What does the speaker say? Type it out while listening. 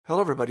Hello,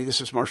 everybody. This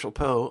is Marshall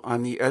Poe.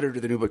 I'm the editor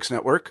of the New Books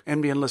Network.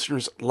 NBN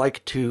listeners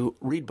like to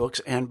read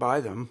books and buy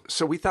them.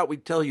 So we thought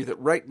we'd tell you that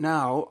right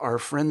now, our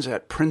friends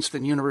at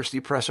Princeton University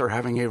Press are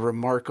having a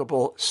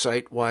remarkable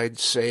site-wide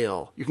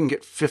sale. You can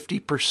get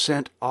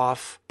 50%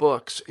 off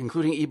books,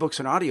 including ebooks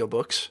and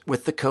audiobooks,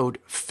 with the code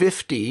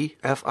 50,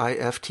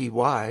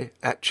 F-I-F-T-Y,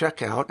 at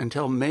checkout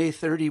until May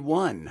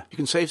 31. You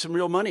can save some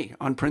real money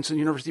on Princeton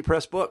University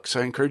Press books.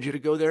 I encourage you to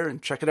go there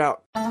and check it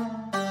out.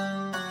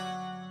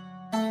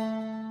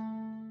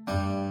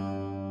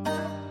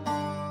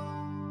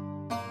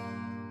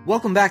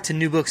 Welcome back to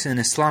New Books in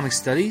Islamic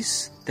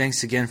Studies.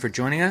 Thanks again for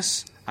joining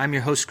us. I'm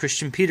your host,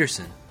 Christian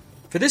Peterson.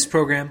 For this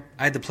program,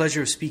 I had the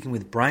pleasure of speaking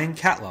with Brian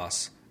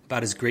Catloss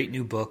about his great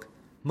new book,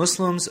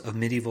 Muslims of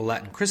Medieval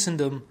Latin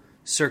Christendom,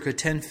 circa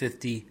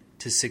 1050 to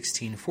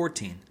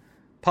 1614,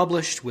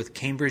 published with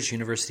Cambridge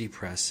University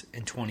Press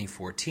in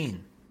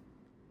 2014.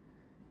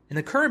 In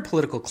the current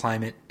political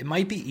climate, it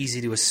might be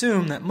easy to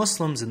assume that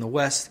Muslims in the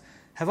West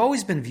have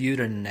always been viewed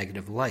in a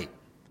negative light.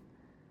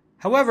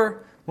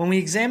 However, when we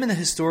examine the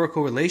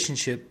historical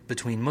relationship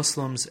between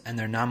Muslims and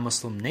their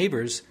non-Muslim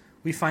neighbors,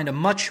 we find a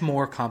much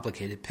more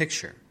complicated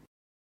picture.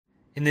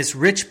 In this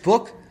rich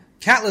book,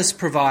 Catloss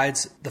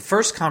provides the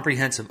first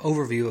comprehensive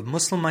overview of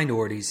Muslim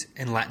minorities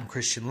in Latin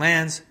Christian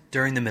lands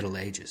during the Middle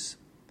Ages.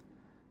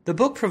 The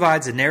book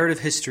provides a narrative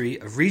history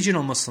of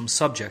regional Muslim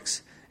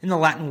subjects in the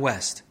Latin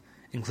West,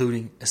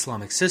 including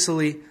Islamic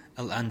Sicily,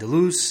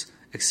 Al-Andalus,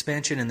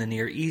 expansion in the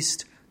Near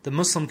East, the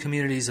Muslim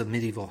communities of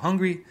medieval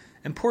Hungary,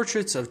 and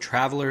portraits of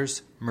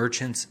travelers,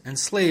 merchants, and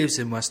slaves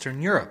in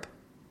Western Europe.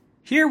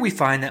 Here we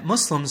find that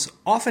Muslims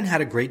often had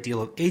a great deal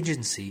of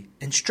agency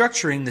in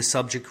structuring the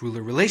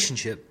subject-ruler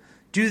relationship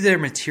due to their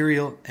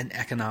material and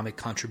economic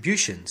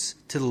contributions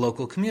to the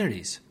local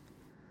communities.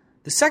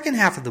 The second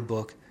half of the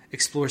book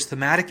explores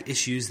thematic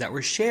issues that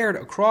were shared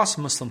across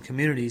Muslim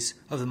communities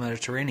of the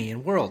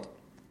Mediterranean world.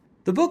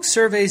 The book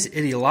surveys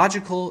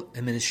ideological,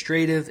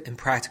 administrative, and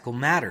practical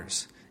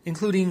matters,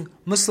 including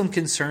Muslim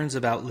concerns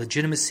about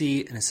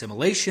legitimacy and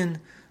assimilation,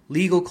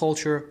 legal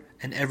culture,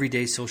 and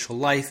everyday social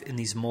life in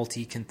these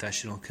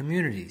multi-confessional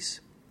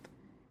communities.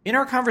 In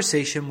our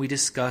conversation, we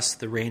discussed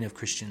the reign of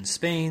Christian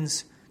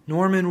Spain's,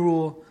 Norman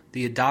rule,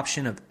 the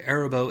adoption of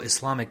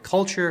Arabo-Islamic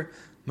culture,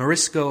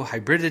 Morisco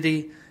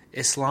hybridity,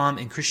 Islam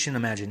and Christian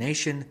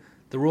imagination,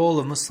 the role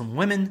of Muslim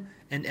women,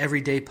 and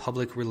everyday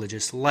public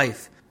religious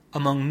life,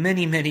 among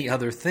many, many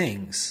other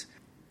things.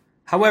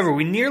 However,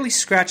 we nearly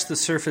scratched the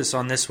surface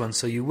on this one,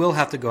 so you will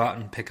have to go out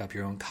and pick up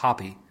your own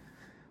copy.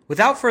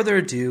 Without further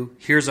ado,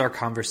 here's our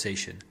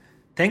conversation.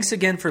 Thanks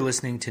again for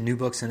listening to New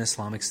Books in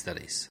Islamic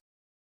Studies.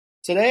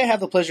 Today I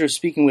have the pleasure of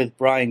speaking with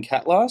Brian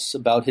Catloss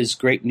about his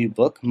great new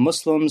book,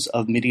 Muslims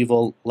of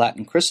Medieval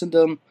Latin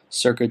Christendom,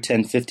 circa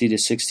 1050 to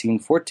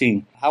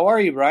 1614. How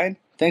are you, Brian?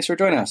 Thanks for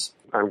joining us.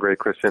 I'm great,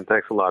 Christian.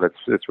 Thanks a lot.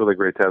 It's really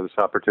great to have this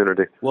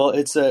opportunity. Well,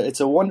 it's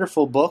a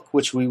wonderful book,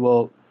 which we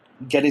will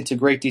get into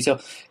great detail.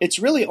 It's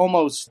really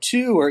almost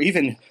 2 or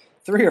even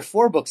 3 or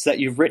 4 books that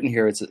you've written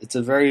here. It's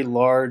a very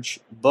large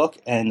book,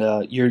 and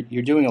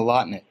you're doing a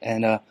lot in it.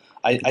 And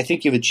I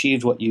think you've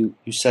achieved what you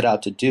set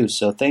out to do.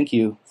 So thank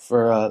you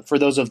for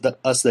those of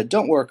us that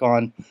don't work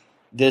on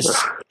this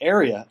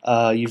area.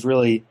 You've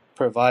really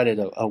provided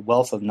a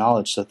wealth of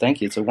knowledge. So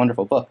thank you. It's a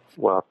wonderful book.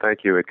 Well,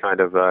 thank you. It kind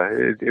of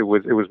it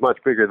was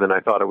much bigger than I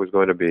thought it was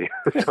going to be.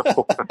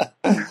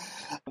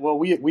 Well,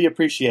 we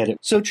appreciate it.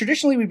 So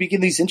traditionally, we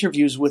begin these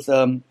interviews with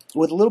a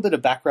little bit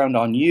of background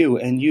on you,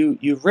 and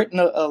you've written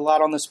a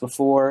lot on this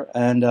before,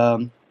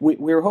 and we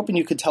were hoping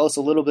you could tell us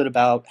a little bit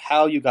about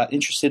how you got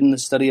interested in the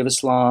study of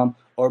Islam,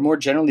 or more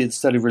generally, the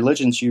study of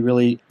religions. You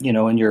really,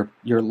 in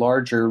your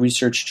larger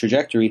research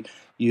trajectory,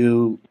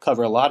 you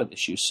cover a lot of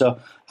issues. So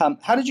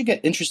how did you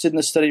get interested in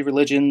the study of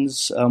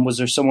religions? Was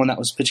there someone that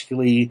was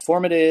particularly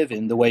formative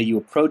in the way you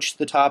approached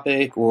the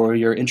topic or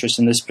your interest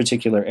in this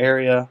particular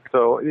area?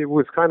 So it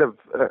was kind of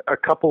a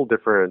couple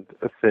different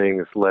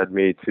things led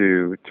me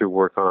to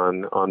work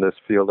on this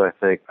field, I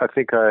think. I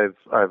think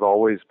I've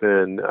always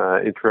been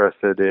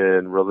interested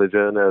in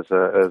religion as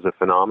a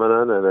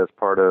phenomenon and as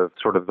part of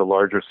sort of the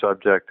larger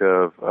subject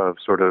of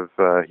sort of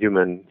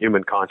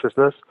human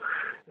consciousness.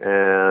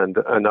 And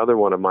another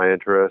one of my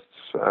interests,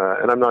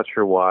 and I'm not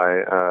sure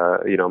why,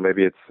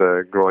 maybe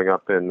it's growing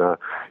up in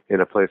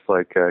a place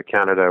like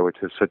Canada, which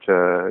is such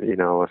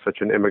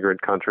an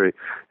immigrant country,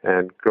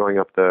 and growing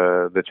up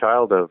the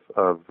child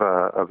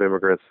of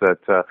immigrants,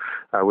 that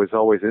I was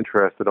always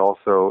interested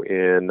also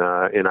in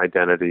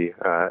identity,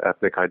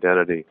 ethnic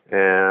identity,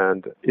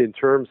 and in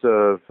terms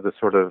of the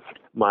sort of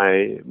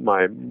my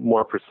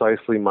more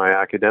precisely my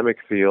academic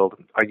field,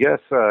 I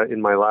guess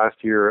in my last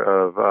year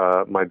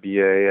of my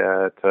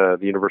BA at the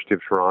University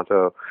of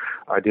Toronto,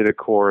 I did a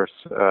course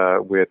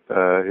with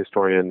a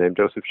historian named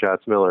Joseph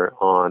Schatzmiller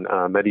on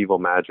medieval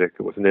magic.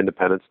 It was an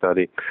independent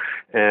study,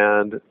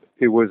 and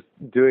it was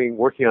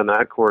working on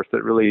that course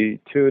that really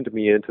tuned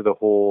me into the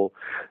whole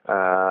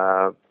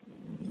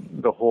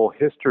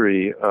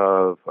history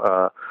of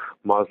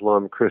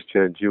Muslim,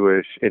 Christian,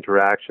 Jewish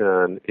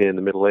interaction in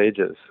the Middle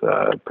Ages,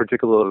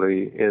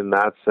 particularly in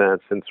that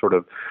sense, and sort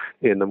of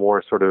in the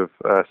more sort of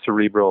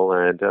cerebral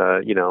and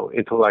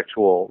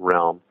intellectual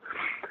realm.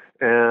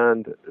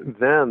 And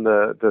then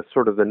the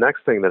sort of the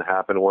next thing that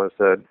happened was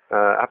that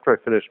after I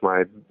finished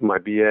my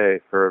BA,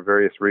 for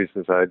various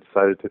reasons, I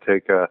decided to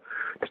take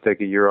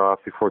a year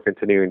off before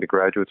continuing to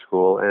graduate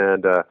school,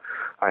 and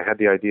I had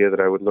the idea that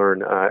I would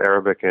learn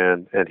Arabic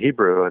and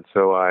Hebrew, and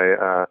so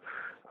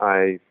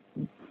I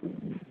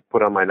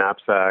put on my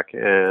knapsack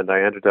and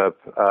I ended up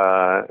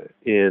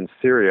in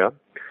Syria,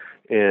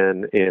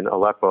 in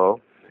Aleppo,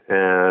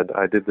 and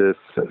I did this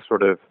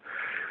sort of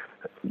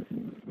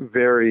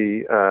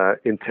very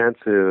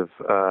intensive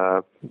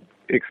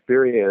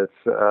experience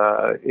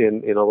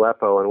in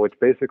Aleppo, in which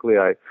basically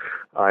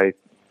I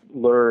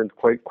learned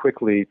quite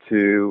quickly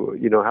to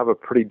have a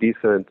pretty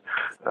decent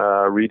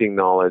reading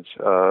knowledge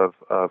of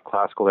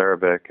classical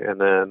Arabic, and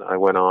then I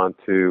went on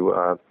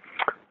to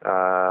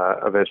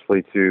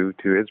eventually to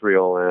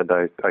Israel, and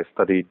I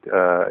studied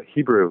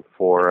Hebrew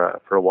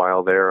for a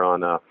while there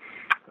on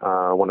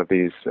one of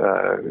these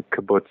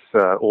kibbutz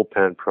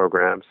Ulpan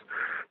programs.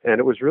 And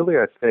it was really,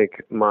 I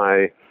think,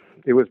 my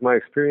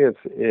experience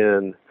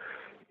in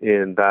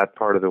that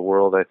part of the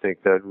world, I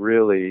think, that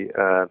really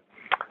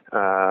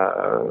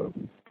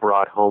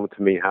brought home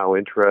to me how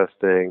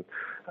interesting,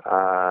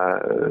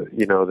 the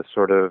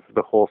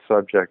whole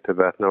subject of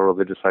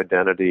ethno-religious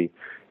identity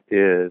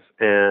is,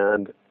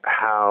 and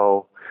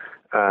how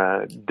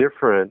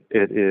different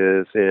it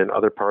is in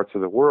other parts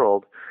of the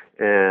world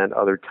and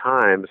other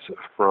times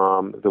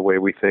from the way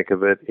we think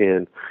of it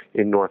in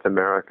North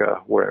America,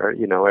 where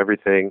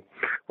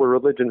where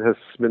religion has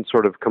been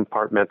sort of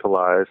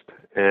compartmentalized,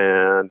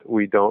 and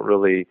we don't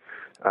really,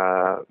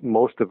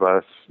 most of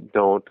us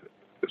don't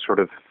sort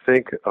of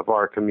think of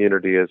our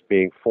community as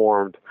being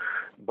formed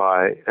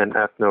by an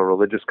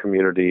ethno-religious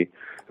community,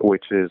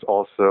 which is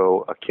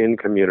also a kin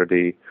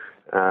community,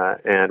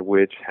 and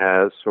which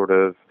has sort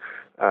of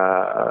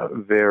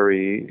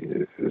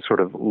very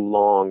sort of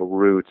long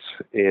roots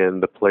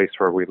in the place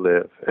where we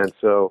live. And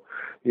so,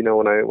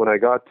 when I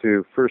got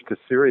first to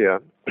Syria,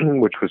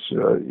 which was,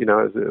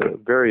 is a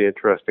very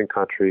interesting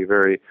country,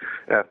 very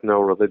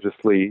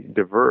ethno-religiously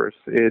diverse,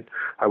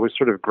 I was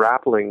sort of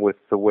grappling with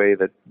the way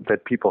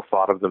that people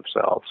thought of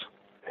themselves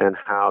and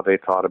how they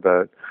thought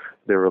about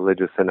their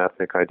religious and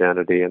ethnic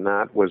identity. And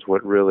that was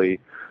what really,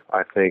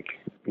 I think,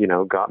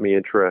 got me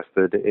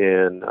interested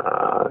in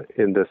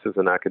this as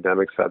an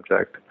academic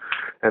subject.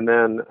 And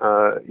then,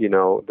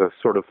 the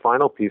sort of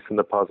final piece in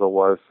the puzzle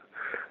was,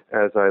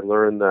 as I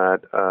learned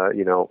that,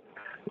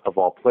 of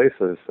all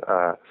places,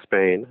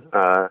 Spain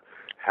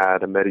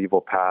had a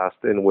medieval past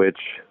in which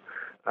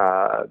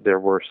there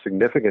were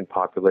significant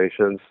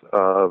populations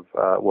of,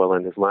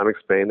 in Islamic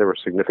Spain, there were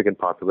significant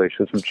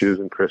populations of Jews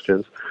and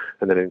Christians.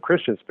 And then in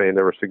Christian Spain,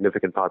 there were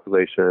significant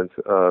populations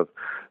of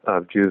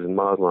Jews and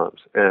Muslims.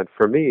 And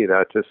for me,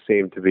 that just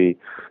seemed to be,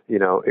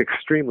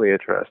 extremely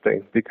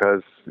interesting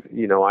because,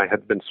 I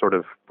had been sort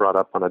of brought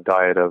up on a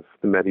diet of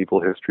the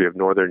medieval history of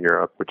Northern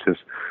Europe, which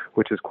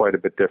is quite a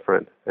bit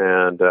different.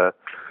 And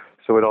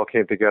so it all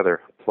came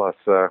together, plus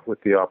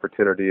with the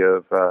opportunity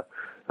of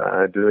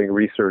doing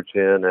research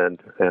in and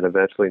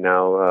eventually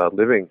now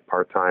living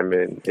part-time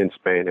in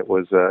Spain. It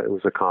was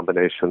a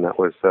combination that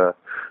was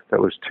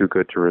too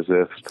good to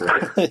resist.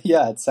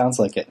 Yeah, it sounds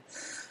like it.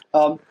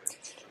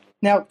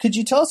 Now, could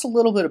you tell us a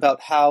little bit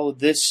about how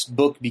this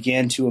book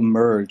began to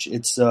emerge?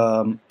 It's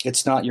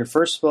not your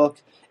first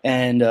book,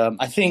 and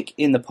I think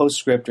in the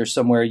postscript or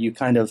somewhere you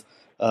kind of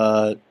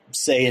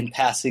say in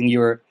passing you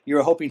were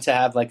hoping to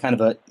have like kind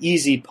of an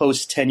easy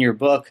post-tenure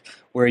book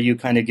where you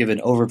kind of give an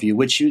overview,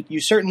 which you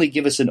certainly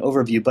give us an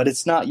overview, but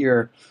it's not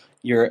your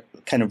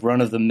kind of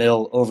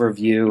run-of-the-mill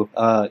overview,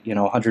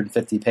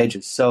 150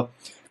 pages. So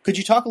could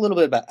you talk a little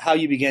bit about how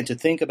you began to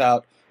think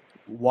about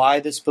why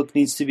this book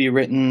needs to be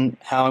written,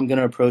 how I'm going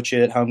to approach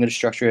it, how I'm going to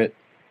structure it?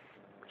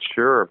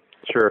 Sure.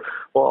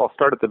 Well, I'll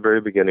start at the very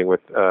beginning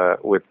with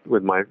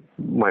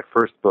my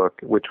first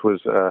book, which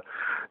was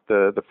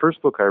the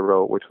first book I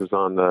wrote, which was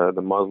on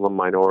the Muslim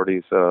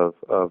minorities of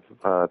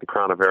the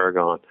Crown of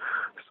Aragon,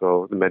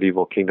 so the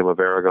medieval Kingdom of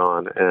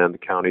Aragon and the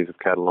counties of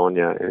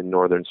Catalonia in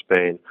northern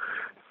Spain,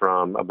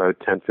 from about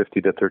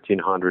 1050 to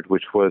 1300,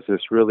 which was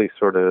this really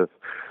sort of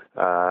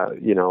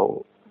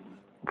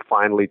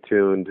finely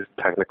tuned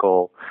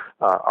technical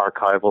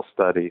archival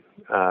study,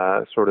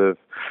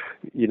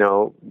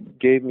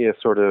 gave me a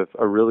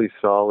really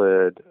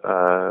solid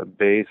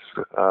base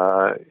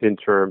in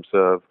terms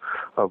of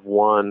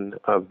one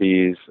of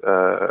these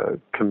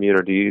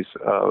communities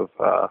of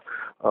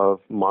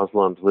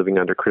Muslims living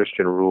under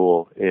Christian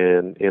rule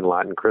in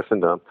Latin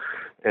Christendom.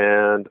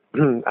 And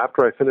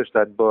after I finished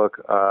that book,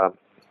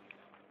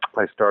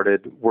 I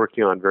started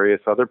working on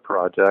various other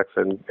projects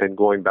and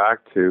going back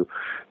to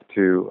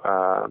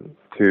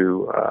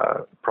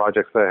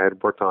projects that I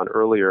had worked on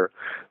earlier,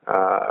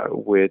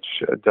 which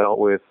dealt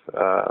with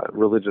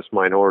religious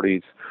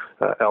minorities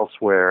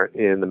elsewhere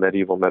in the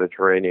medieval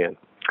Mediterranean.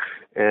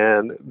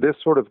 And this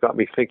sort of got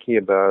me thinking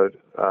about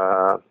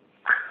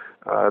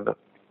the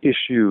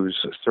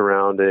issues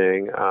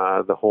surrounding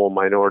the whole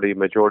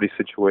minority-majority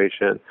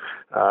situation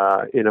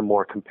in a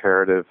more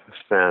comparative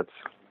sense.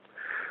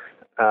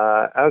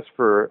 As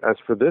for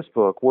this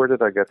book, where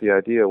did I get the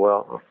idea?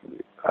 Well,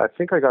 I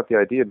think I got the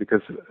idea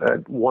because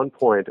at one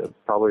point,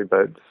 probably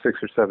about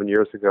 6 or 7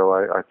 years ago,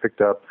 I picked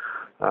up,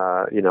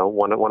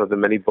 one of the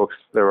many books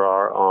there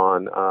are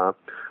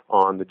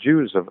on the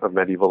Jews of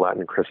medieval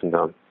Latin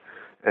Christendom,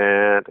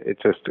 and it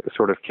just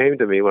sort of came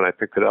to me when I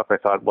picked it up. I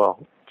thought,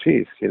 well,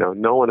 geez,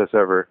 no one has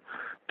ever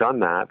done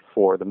that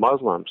for the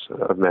Muslims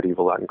of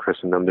medieval Latin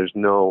Christendom. There's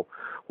no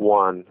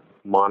one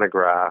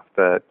monograph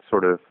that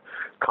sort of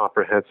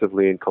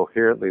comprehensively and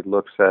coherently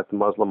looks at the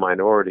Muslim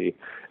minority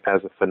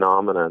as a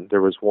phenomenon.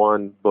 There was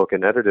one book,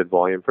 an edited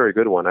volume, very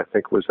good one, I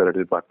think it was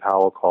edited by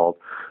Powell, called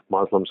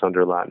Muslims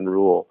Under Latin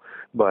Rule,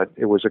 but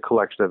it was a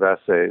collection of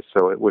essays,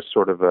 so it was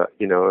sort of a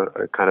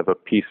kind of a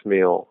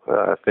piecemeal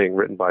thing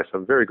written by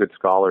some very good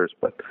scholars,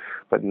 but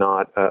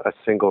not a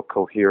single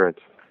coherent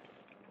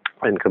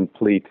and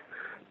complete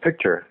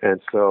picture.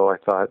 And so I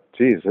thought,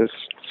 geez, this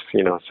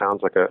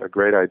sounds like a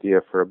great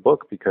idea for a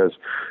book, because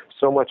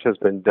so much has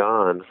been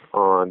done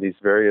on these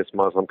various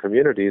Muslim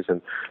communities,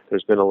 and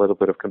there's been a little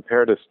bit of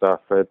comparative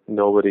stuff, but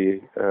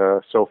nobody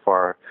so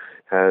far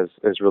has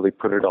really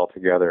put it all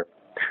together.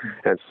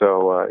 And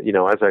so,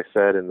 as I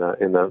said in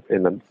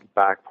the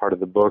back part of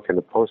the book, in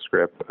the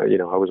postscript, I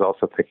was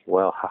also thinking,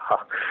 well,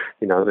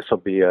 this will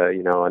be a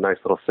nice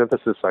little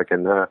synthesis I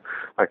can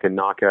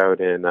knock out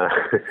in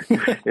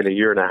in a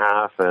year and a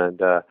half, and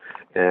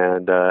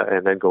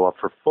then go up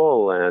for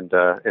full. And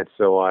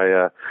so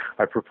I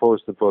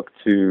proposed the book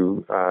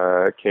to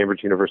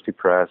Cambridge University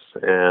Press,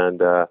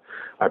 and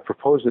I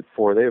proposed it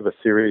they have a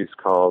series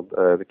called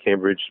the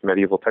Cambridge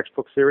Medieval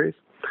Textbook Series.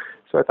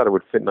 So I thought it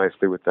would fit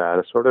nicely with that,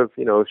 a sort of,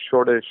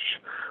 shortish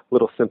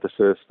little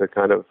synthesis that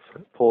kind of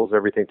pulls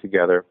everything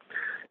together.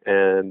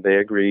 And they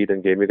agreed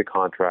and gave me the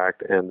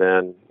contract. And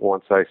then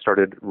once I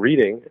started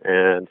reading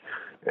and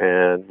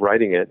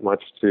writing it,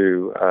 much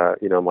to,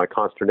 my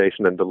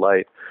consternation and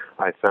delight,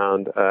 I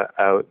found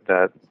out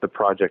that the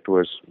project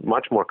was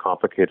much more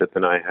complicated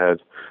than I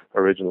had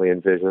originally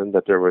envisioned,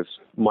 that there was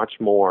much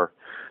more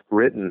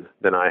written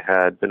than I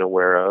had been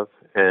aware of.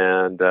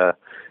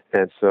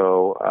 And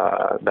so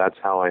that's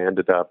how I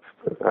ended up,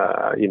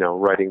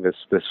 writing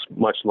this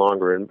much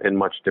longer and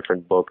much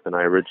different book than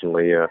I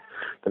originally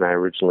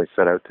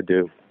set out to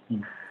do.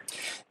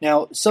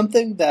 Now,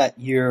 something that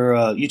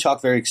you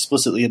talk very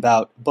explicitly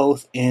about,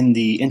 both in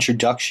the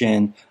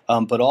introduction,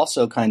 but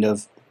also kind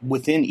of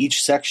within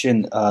each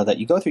section that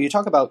you go through, you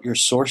talk about your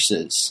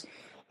sources,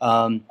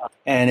 and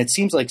it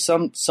seems like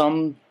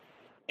some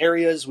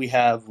areas we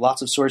have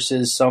lots of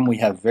sources, some we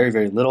have very,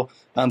 very little.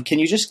 Can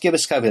you just give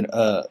us kind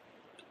of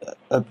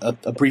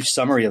a brief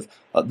summary of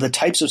the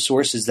types of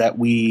sources that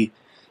we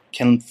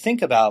can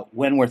think about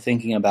when we're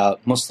thinking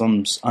about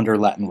Muslims under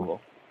Latin rule?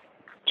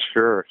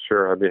 Sure.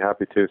 I'd be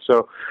happy to.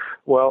 So,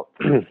 well,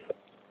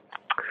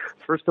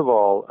 first of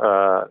all,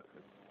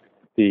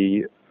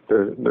 the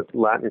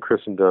Latin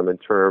Christendom, in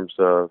terms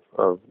of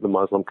the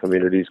Muslim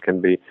communities, can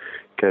be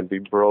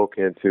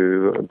broken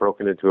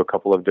into a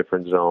couple of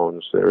different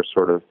zones. There's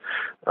sort of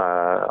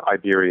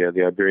Iberia,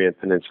 the Iberian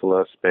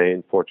Peninsula,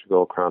 Spain,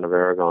 Portugal, Crown of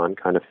Aragon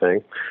kind of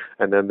thing.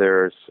 And then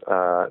there's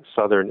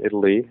southern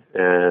Italy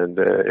and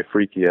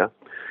Ifriqiya.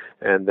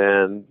 And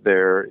then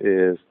there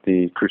is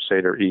the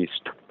Crusader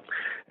East.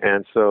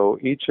 And so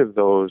each of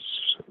those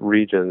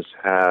regions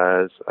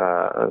has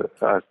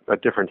a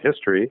different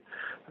history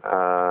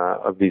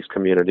of these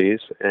communities,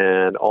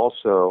 and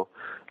also,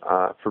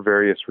 for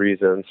various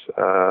reasons,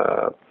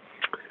 a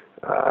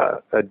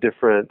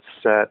different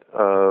set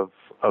of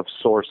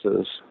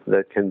sources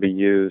that can be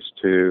used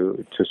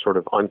to sort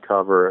of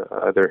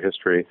uncover their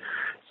history.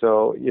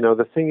 So,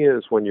 the thing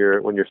is, when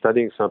you're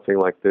studying something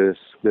like this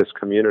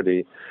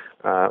community,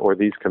 or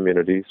these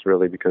communities,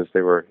 really, because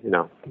they were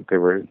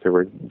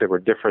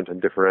different and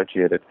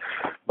differentiated.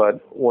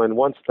 But when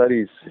one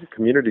studies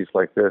communities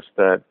like this,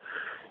 that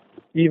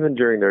even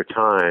during their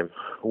time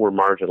were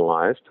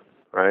marginalized,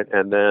 right,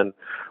 and then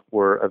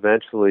were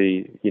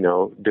eventually,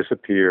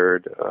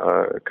 disappeared,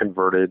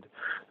 converted,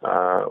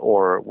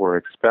 or were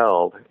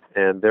expelled,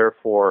 and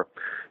therefore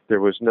there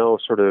was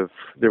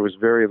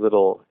very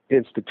little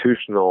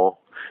institutional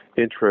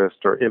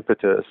interest or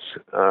impetus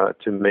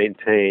to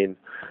maintain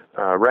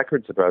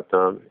records about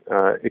them.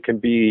 It can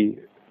be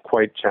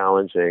quite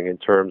challenging in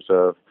terms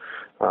of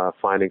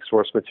finding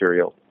source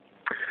material.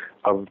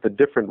 Of the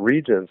different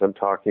regions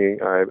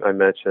I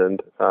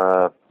mentioned,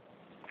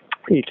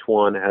 each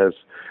one has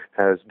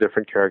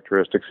different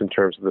characteristics in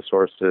terms of the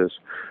sources.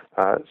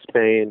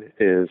 Spain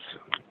is,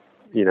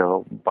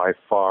 by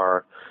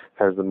far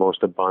has the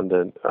most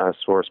abundant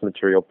source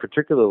material,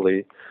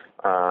 particularly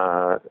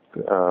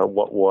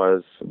what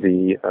was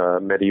the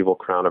medieval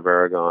Crown of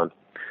Aragon,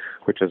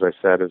 which, as I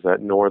said, is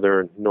that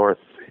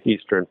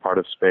northeastern part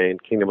of Spain,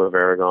 Kingdom of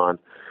Aragon,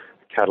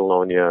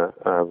 Catalonia,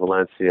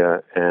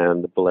 Valencia,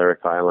 and the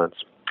Balearic Islands.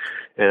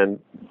 And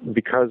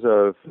because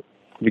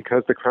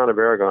the Crown of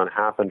Aragon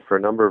happened for a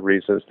number of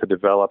reasons to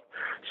develop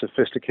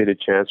sophisticated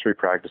chancery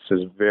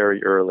practices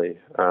very early,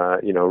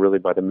 really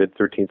by the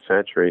mid-13th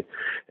century,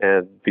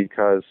 and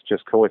because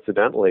just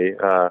coincidentally,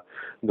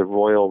 the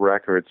royal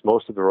records,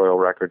 most of the royal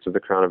records of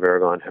the Crown of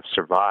Aragon have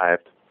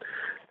survived,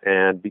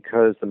 and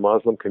because the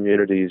Muslim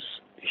communities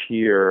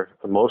here,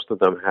 most of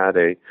them had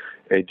a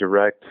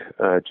direct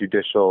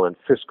judicial and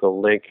fiscal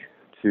link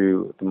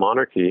to the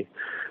monarchy,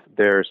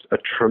 there's a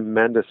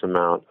tremendous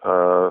amount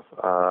of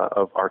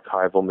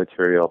archival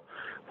material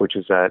which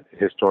is at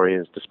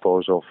historians'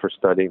 disposal for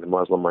studying the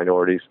Muslim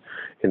minorities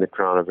in the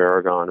Crown of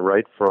Aragon,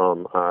 right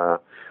from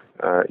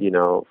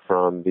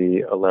from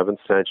the 11th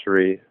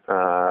century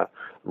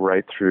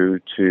right through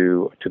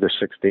to the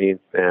 16th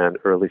and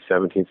early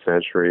 17th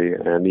century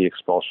and the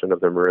expulsion of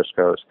the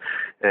Moriscos.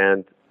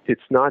 And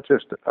it's not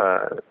just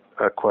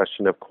a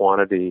question of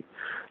quantity.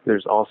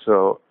 There's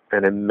also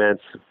an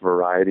immense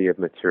variety of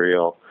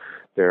material.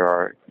 There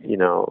are,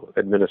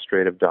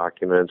 administrative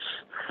documents,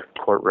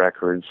 court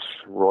records,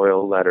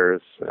 royal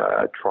letters,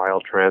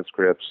 trial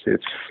transcripts.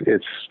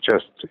 It's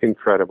just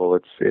incredible.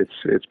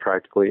 It's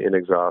practically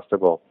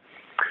inexhaustible.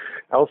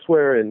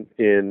 Elsewhere in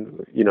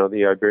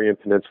the Iberian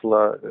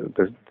Peninsula,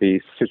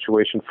 the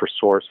situation for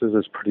sources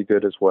is pretty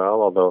good as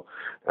well. Although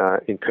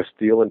in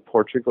Castile and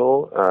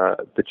Portugal,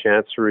 the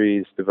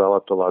chanceries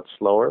developed a lot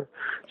slower,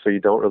 so you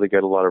don't really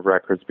get a lot of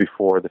records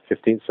before the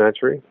 15th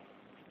century.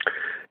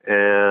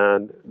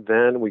 And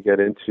then we get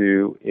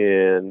into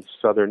in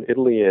southern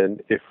Italy and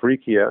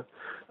Ifriqiya,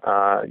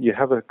 you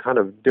have a kind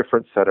of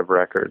different set of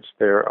records.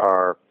 There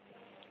are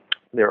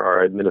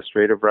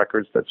administrative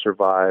records that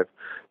survive.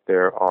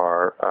 There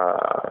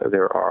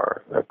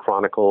are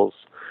chronicles.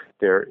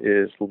 There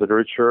is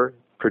literature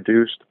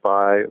produced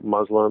by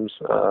Muslims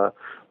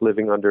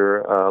living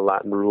under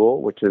Latin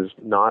rule, which is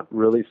not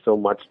really so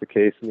much the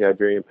case in the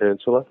Iberian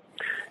Peninsula.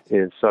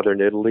 In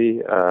southern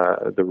Italy,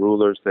 the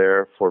rulers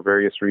there, for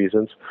various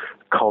reasons,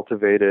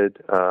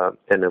 cultivated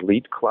an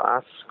elite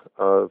class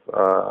of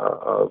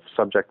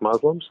subject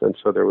Muslims, and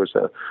so there was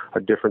a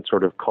different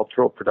sort of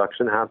cultural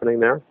production happening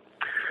there.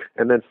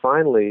 And then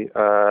finally,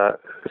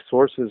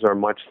 sources are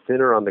much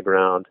thinner on the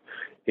ground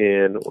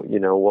in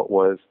what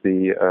was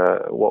the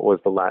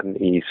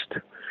Latin East,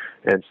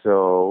 and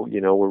so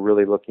we're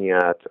really looking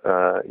at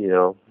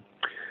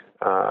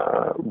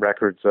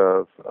records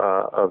of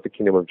the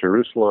Kingdom of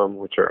Jerusalem,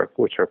 which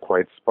are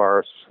quite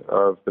sparse,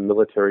 of the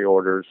military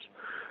orders,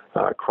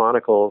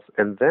 chronicles,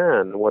 and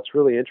then what's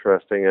really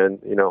interesting, and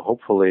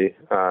hopefully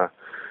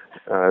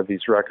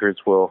these records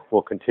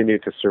will continue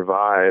to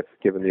survive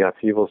given the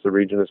upheavals the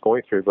region is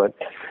going through. But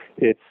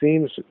it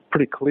seems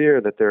pretty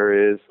clear that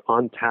there is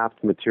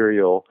untapped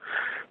material,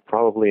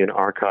 probably in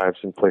archives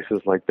in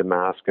places like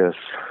Damascus,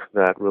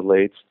 that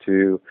relates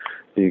to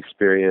the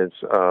experience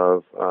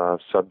of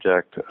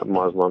subject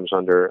Muslims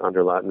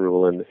under Latin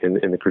rule in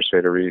the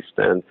Crusader East,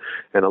 and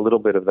a little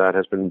bit of that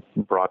has been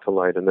brought to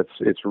light, and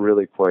it's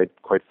really quite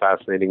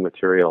fascinating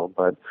material.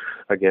 But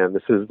again,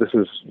 this is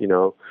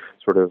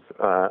sort of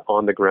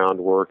on the ground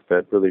work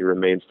that really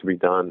remains to be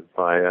done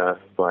by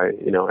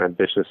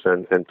ambitious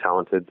and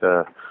talented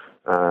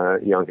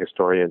young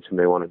historians who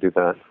may want to do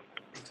that.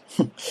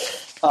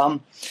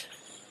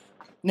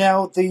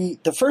 Now,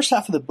 the first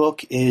half of the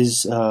book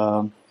is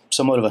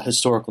somewhat of a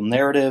historical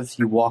narrative.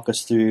 You walk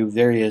us through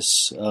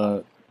various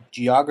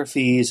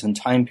geographies and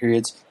time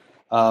periods.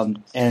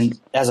 And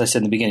as I said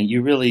in the beginning,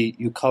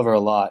 you cover a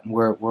lot, and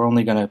we're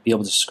only going to be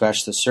able to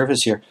scratch the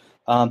surface here.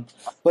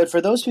 But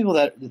for those people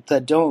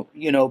that don't,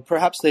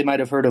 perhaps they might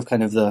have heard of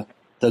kind of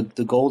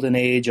the golden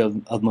age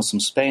of Muslim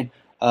Spain.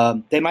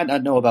 They might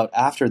not know about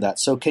after that.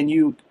 So can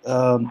you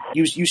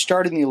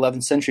started in the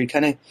 11th century,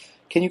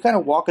 can you kind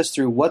of walk us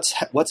through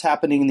what's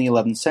happening in the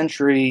 11th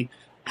century?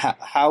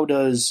 How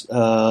does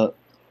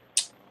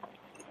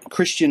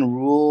Christian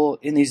rule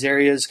in these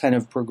areas kind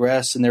of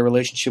progress in their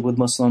relationship with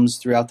Muslims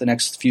throughout the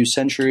next few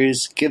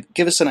centuries?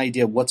 Give us an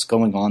idea of what's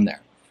going on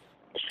there.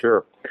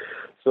 Sure.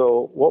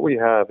 So what we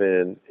have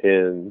in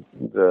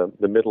the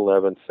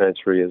mid-11th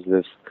century is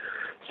this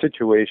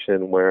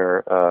situation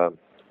where,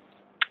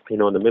 in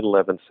the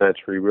mid-11th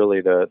century,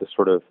 really the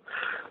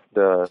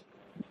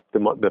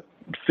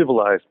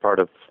civilized part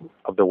of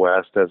the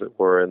West, as it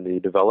were, and the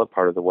developed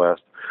part of the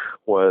West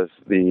was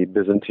the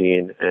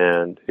Byzantine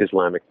and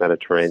Islamic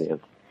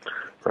Mediterranean.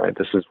 Right.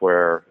 This is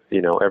where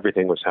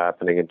everything was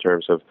happening in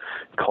terms of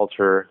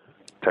culture,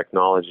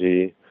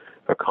 technology,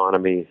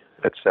 economy,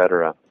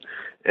 etc.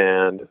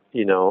 And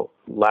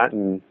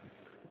Latin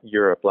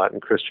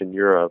Christian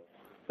Europe,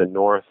 the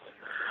North,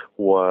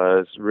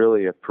 was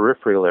really a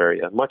peripheral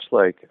area, much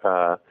like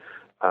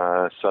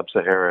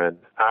sub-Saharan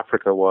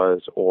Africa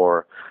was,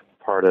 or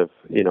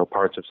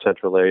parts of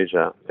Central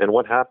Asia. And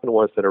what happened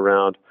was that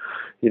around,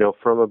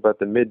 from about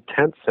the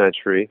mid-10th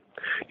century,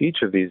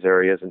 each of these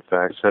areas, in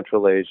fact,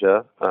 Central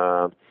Asia,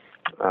 the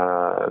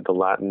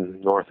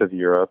Latin north of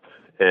Europe,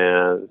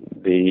 and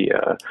the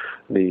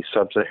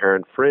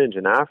sub-Saharan fringe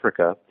in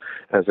Africa,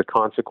 as a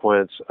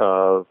consequence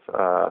of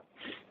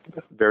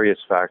various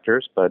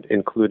factors, but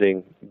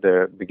including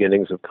the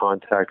beginnings of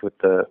contact with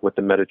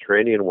the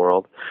Mediterranean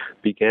world,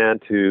 began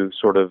to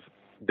sort of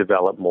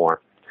develop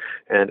more.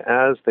 And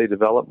as they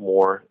developed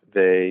more,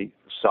 they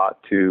sought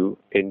to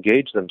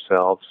engage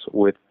themselves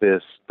with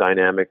this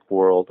dynamic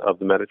world of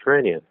the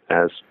Mediterranean,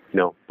 as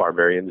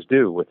barbarians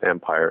do with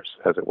empires,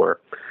 as it were.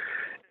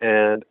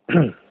 And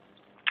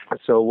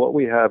so what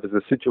we have is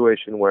a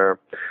situation where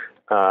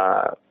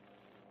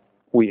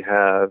we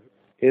have,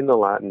 in the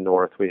Latin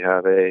North, we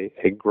have a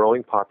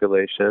growing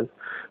population,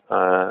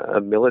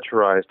 a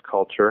militarized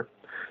culture,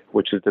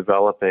 which is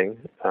developing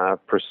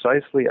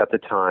precisely at the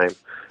time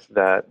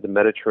that the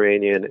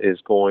Mediterranean is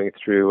going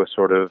through a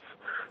sort of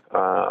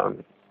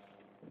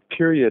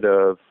period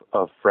of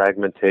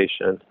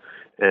fragmentation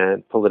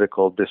and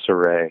political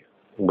disarray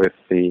with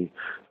the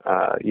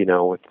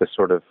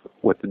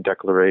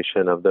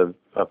declaration of the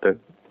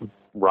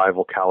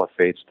rival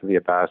caliphates to the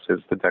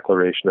Abbasids, the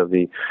declaration of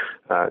the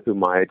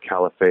Umayyad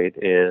Caliphate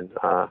in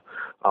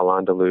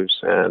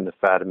Al-Andalus and the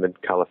Fatimid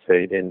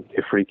Caliphate in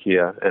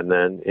Ifriqiya, and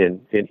then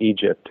in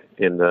Egypt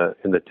in the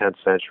 10th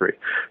century.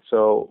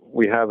 So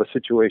we have a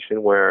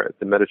situation where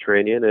the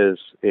Mediterranean is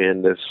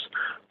in this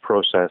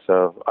process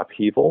of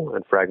upheaval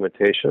and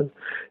fragmentation,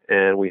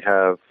 and we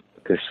have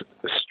this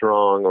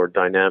strong or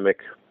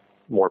dynamic,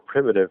 more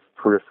primitive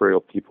peripheral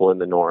people in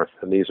the north,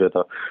 and these are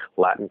the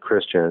Latin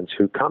Christians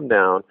who come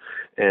down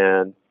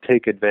and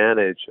take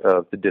advantage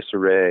of the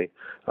disarray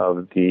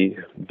of the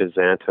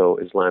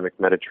Byzanto-Islamic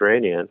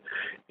Mediterranean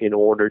in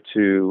order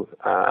to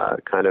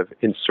kind of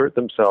insert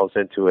themselves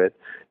into it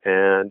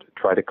and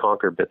try to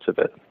conquer bits of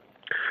it.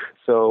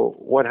 So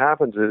what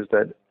happens is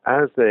that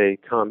as they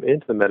come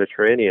into the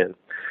Mediterranean,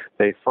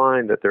 they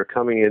find that they're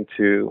coming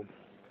into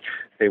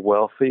a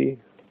wealthy,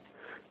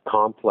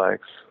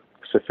 complex,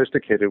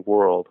 sophisticated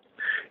world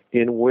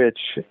in which,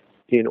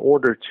 in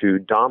order to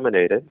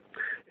dominate it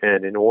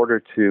and in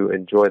order to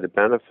enjoy the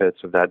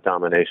benefits of that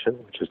domination,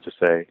 which is to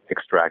say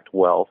extract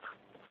wealth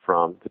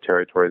from the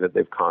territory that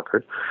they've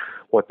conquered,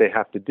 what they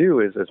have to do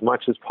is, as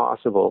much as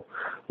possible,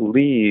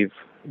 leave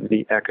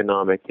the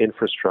economic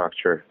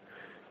infrastructure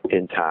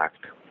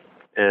intact.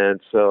 And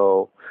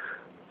so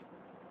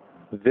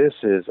this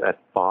is at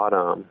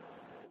bottom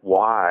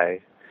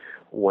why,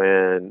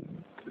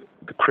 when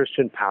the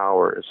Christian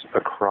powers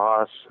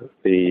across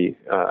the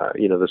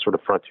sort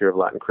of frontier of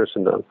Latin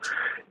Christendom,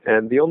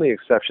 and the only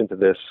exception to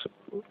this,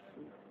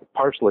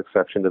 partial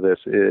exception to this,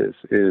 is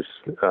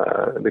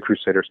the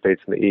Crusader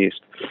states in the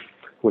East,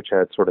 which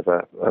had sort of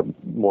a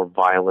more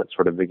violent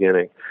sort of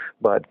beginning.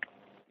 But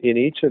in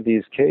each of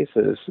these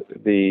cases,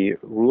 the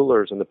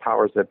rulers and the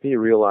powers that be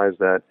realize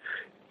that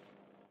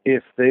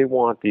if they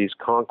want these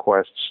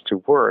conquests to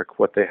work,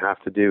 what they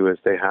have to do is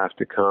they have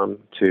to come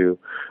to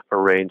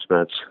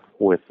arrangements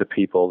with the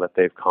people that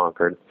they've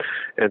conquered.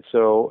 And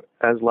so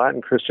as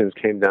Latin Christians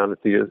came down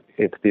into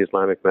the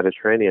Islamic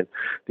Mediterranean,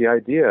 the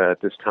idea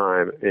at this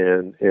time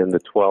in the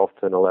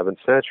 12th and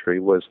 11th century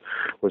was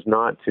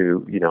not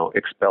to,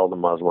 expel the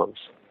Muslims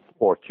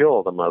or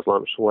kill the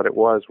Muslims. What it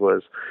was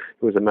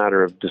a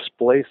matter of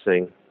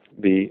displacing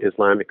the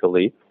Islamic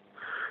elite,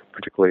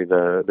 particularly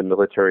the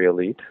military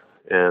elite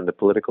and the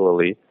political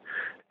elite,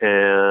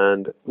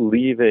 and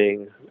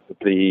leaving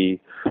the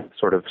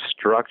sort of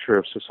structure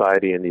of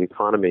society and the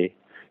economy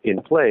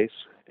in place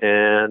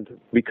and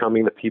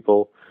becoming the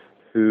people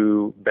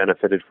who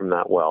benefited from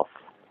that wealth.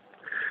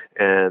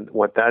 And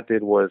what that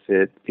did was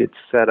it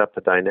set up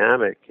a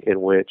dynamic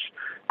in which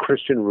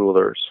Christian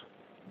rulers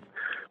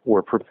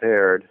were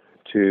prepared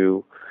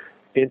to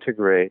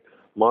integrate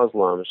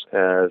Muslims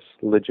as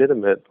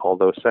legitimate,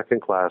 although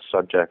second-class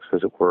subjects,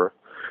 as it were,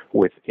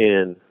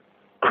 within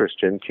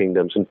Christian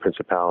kingdoms and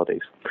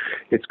principalities.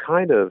 It's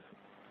kind of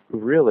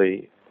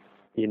really,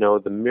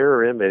 the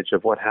mirror image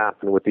of what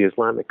happened with the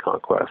Islamic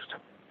conquest.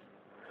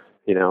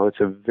 It's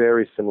a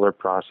very similar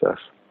process.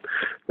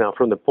 Now,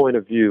 from the point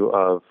of view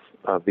of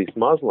these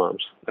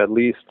Muslims, at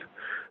least,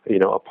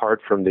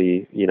 apart from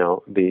the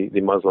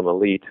Muslim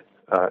elite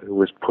who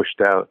was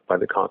pushed out by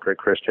the conquering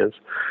Christians,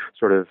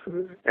 sort of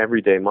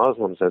everyday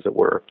Muslims, as it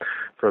were,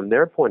 from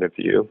their point of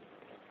view,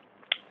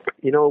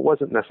 it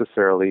wasn't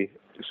necessarily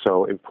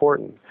so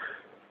important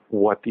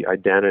what the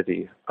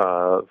identity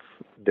of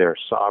their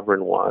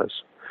sovereign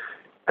was,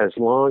 as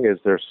long as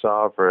their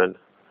sovereign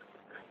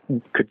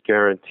could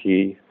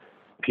guarantee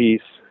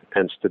peace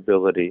and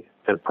stability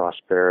and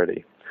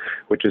prosperity,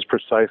 which is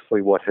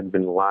precisely what had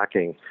been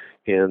lacking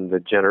in the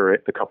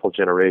couple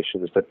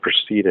generations that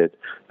preceded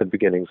the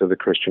beginnings of the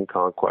Christian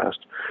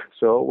conquest.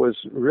 So it was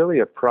really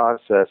a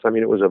process.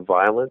 It was a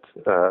violent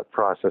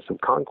process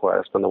of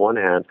conquest on the one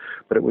hand,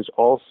 but it was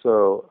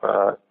also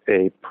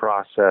a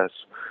process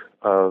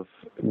of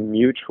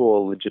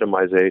mutual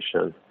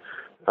legitimization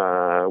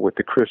with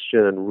the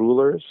Christian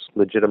rulers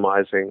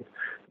legitimizing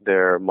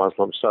their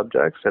Muslim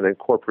subjects and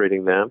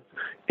incorporating them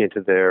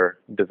into their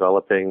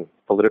developing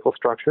political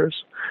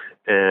structures,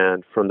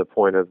 and from the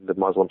point of the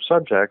Muslim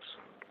subjects,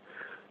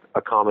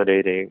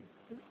 accommodating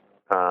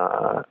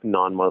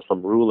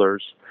non-Muslim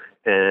rulers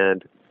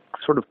and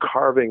sort of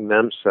carving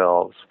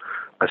themselves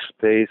a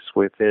space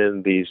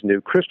within these new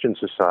Christian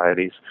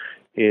societies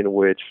in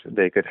which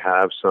they could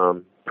have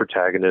some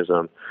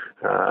protagonism,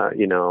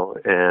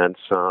 and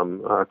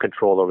some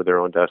control over their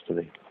own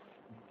destiny.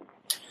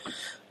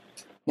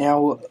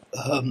 Now,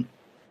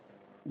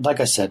 like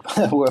I said,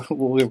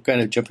 we're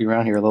kind of jumping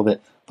around here a little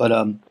bit, but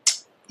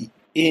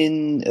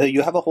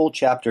you have a whole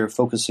chapter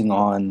focusing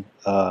on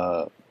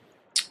the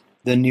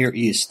Near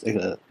East,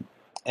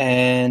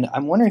 and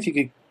I'm wondering if you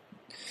could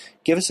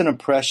give us an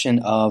impression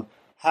of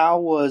how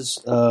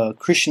was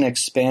Christian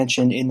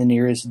expansion in the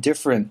Near East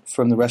different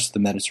from the rest of the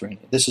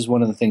Mediterranean? This is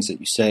one of the things that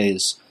you say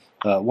is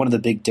one of the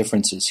big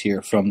differences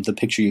here from the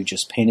picture you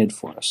just painted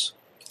for us.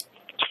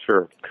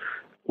 Sure.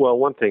 Well,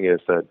 one thing is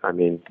that,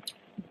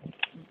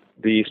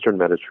 the Eastern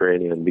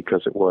Mediterranean,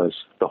 because it was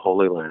the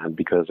Holy Land,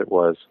 because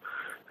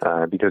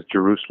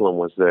Jerusalem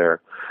was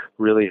there,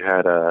 really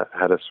had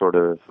a sort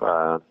of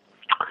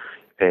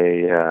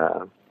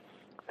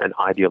an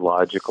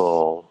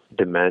ideological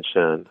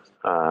dimension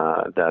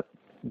that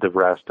the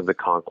rest of the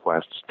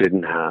conquests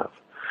didn't have.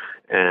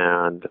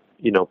 And,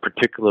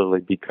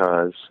 particularly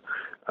because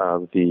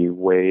of the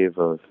wave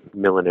of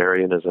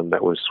millenarianism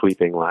that was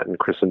sweeping Latin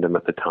Christendom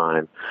at the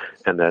time,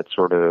 and that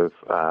sort of,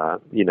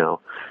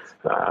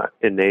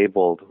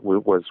 enabled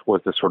was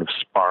the sort of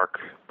spark,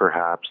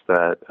 perhaps,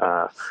 that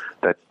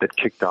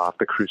kicked off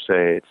the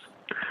Crusades.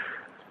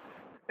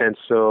 And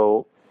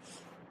so,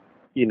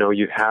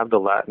 you have the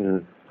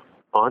Latin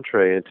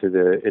entree into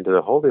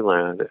the Holy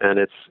Land, and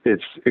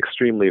it's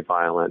extremely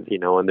violent,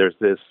 and there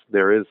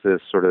is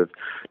this sort of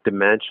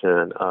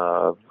dimension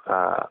of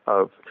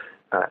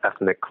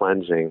ethnic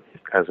cleansing,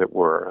 as it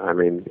were.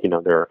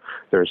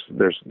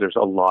 There's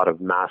a lot of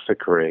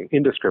massacring,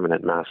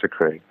 indiscriminate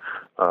massacring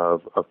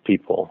of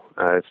people.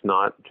 It's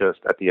not just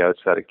at the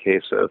outset a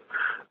case of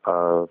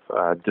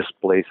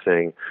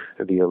displacing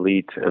the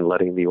elite and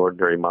letting the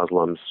ordinary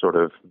Muslims sort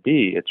of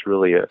be. It's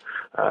really it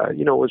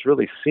was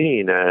really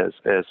seen as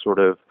sort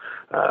of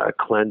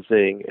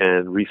cleansing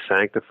and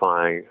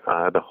resanctifying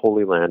the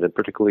Holy Land, and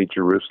particularly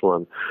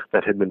Jerusalem,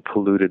 that had been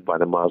polluted by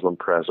the Muslim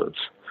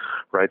presence.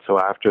 Right, so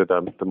after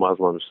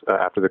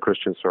the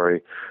Christians,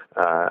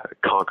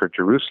 conquered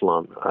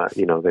Jerusalem,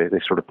 they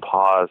sort of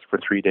paused for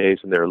 3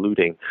 days in their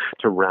looting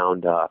to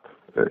round up,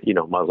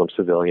 Muslim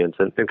civilians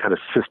and kind of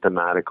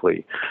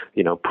systematically,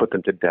 put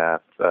them to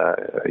death,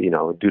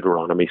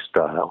 Deuteronomy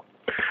style.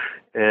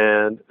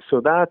 And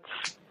so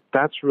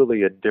that's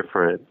really a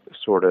different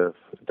sort of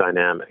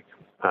dynamic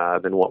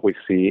than what we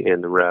see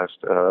in the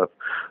rest of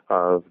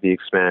the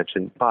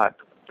expansion. But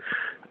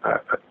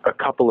a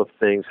couple of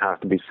things have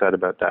to be said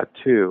about that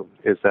too,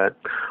 is that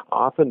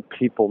often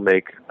people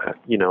make,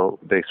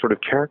 they sort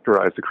of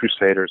characterize the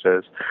Crusaders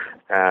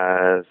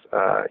as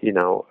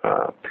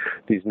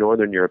these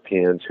Northern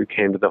Europeans who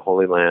came to the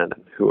Holy Land,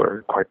 who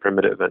are quite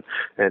primitive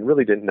and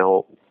really didn't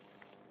know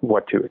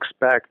what to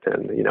expect,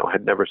 and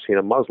had never seen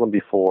a Muslim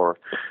before,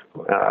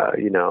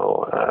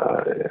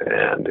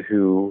 and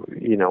who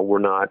were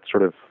not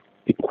sort of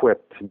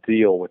equipped to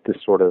deal with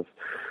this sort of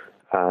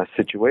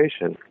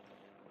situation.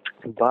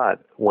 But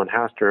one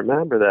has to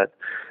remember that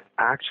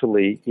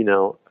actually,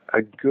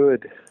 a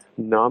good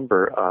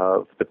number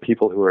of the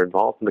people who were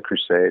involved in the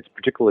Crusades,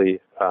 particularly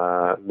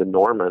the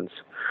Normans,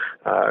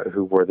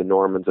 who were the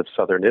Normans of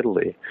southern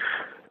Italy,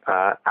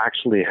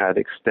 actually had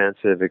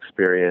extensive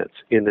experience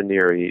in the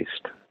Near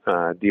East,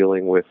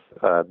 dealing with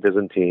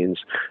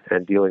Byzantines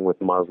and dealing with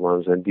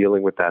Muslims and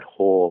dealing with that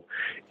whole,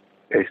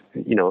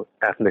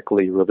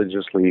 ethnically,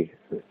 religiously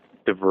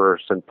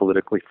diverse and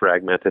politically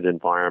fragmented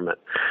environment.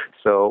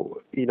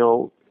 So,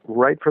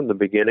 right from the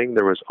beginning,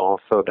 there was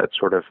also that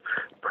sort of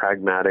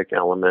pragmatic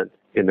element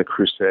in the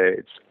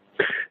Crusades.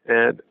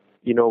 And,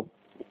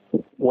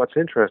 what's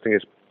interesting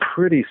is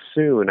pretty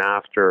soon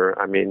after,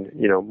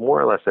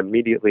 more or less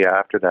immediately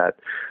after that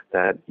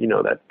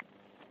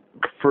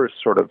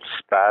first sort of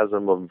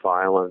spasm of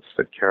violence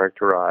that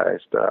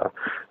characterized the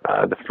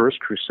First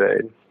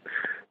Crusade,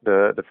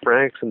 the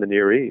Franks in the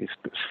Near East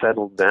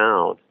settled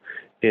down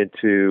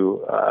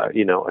into a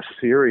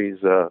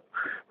series of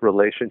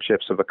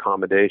relationships of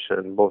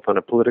accommodation, both on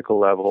a political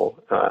level,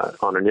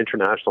 on an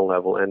international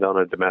level, and on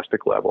a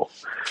domestic level,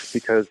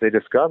 because they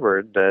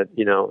discovered that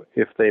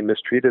if they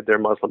mistreated their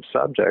Muslim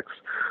subjects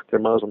were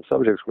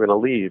going to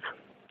leave,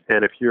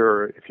 and if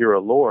you're a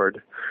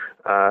lord,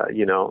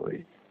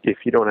 if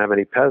you don't have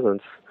any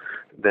peasants,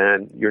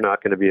 then you're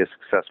not going to be a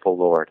successful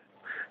lord.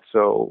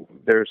 So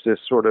there's this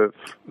sort of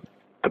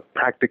the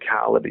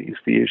practicalities,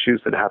 the issues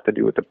that have to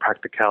do with the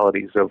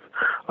practicalities of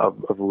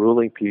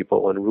ruling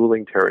people and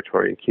ruling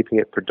territory and keeping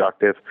it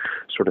productive,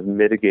 sort of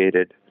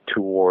mitigated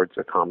towards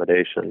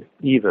accommodation,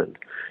 even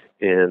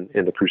in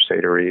the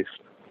Crusader East.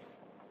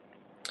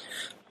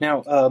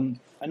 Now,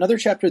 another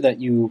chapter that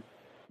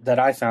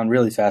I found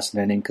really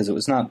fascinating, because it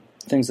was not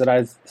things that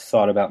I've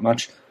thought about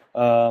much.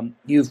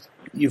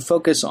 You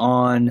focus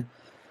on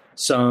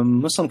some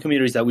Muslim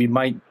communities that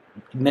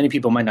many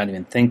people might not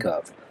even think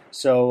of.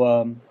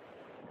 So,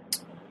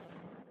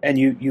 and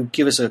you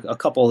give us a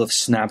couple of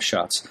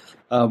snapshots.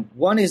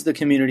 One is the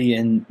community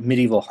in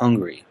medieval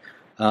Hungary.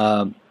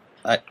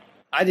 I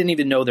didn't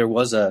even know there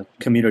was a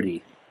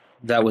community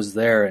that was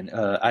there, and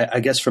I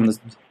guess from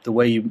the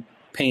way you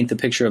paint the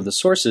picture of the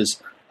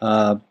sources,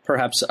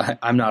 perhaps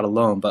I'm not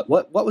alone. But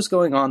what was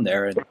going on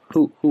there, and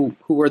who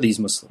were these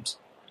Muslims?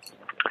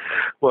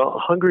 Well,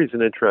 Hungary is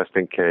an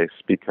interesting case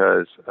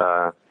because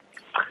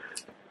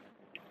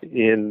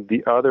in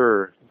the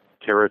other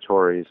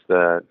territories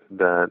that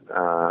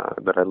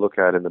I look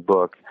at in the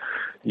book,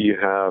 you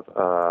have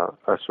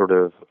a sort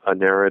of a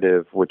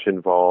narrative which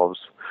involves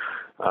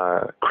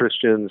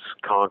Christians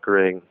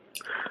conquering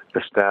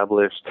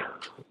established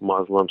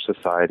Muslim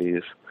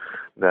societies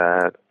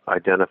that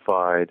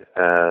identified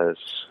as,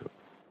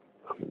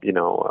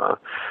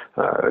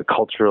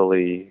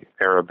 culturally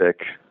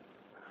Arabic,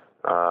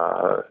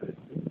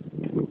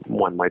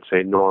 one might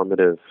say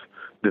normative,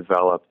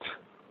 developed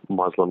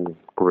Muslim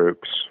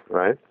groups,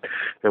 right?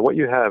 And what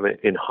you have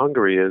in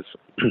Hungary is,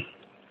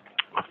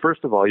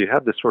 first of all, you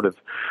have this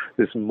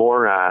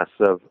morass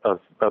of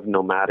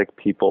nomadic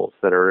peoples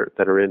that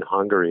are in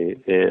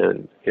Hungary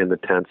in the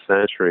 10th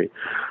century,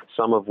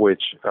 some of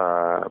which,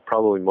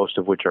 probably most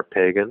of which are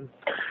pagan,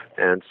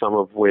 and some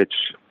of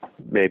which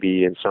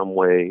maybe in some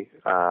way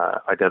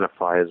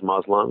identify as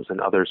Muslims,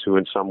 and others who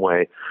in some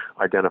way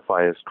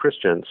identify as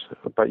Christians.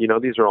 But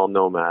these are all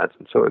nomads,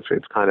 and so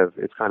it's kind of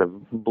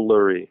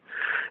blurry.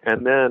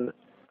 And then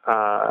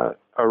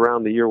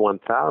around the year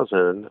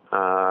 1000,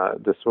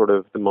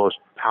 the most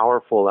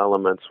powerful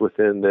elements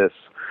within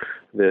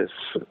this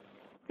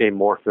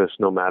amorphous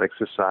nomadic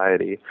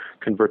society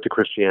convert to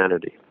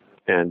Christianity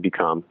and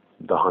become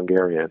the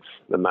Hungarians,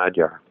 the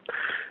Magyar,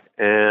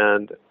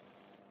 and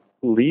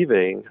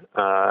leaving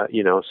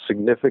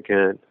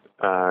significant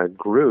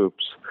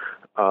groups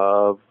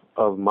of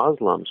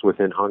Muslims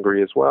within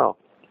Hungary as well.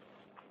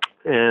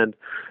 And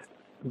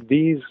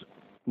these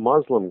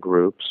Muslim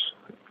groups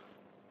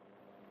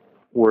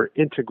were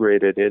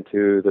integrated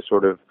into the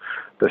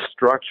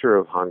structure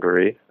of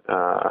Hungary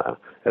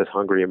as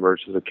Hungary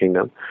emerged as a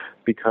kingdom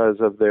because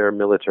of their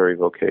military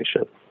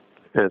vocation.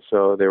 And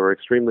so they were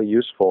extremely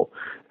useful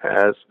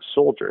as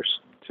soldiers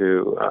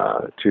to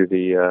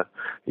the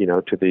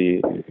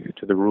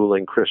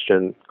ruling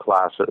Christian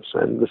classes.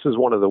 And this is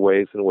one of the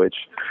ways in which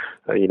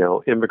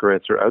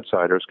immigrants or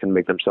outsiders can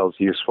make themselves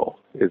useful,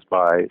 is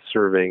by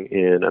serving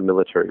in a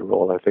military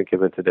role. I think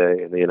even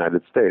today in the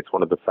United States,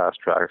 one of the fast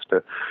tracks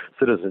to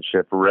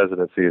citizenship or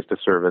residency is to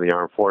serve in the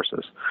armed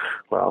forces.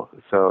 Well,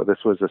 so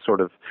this was a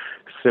sort of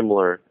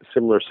similar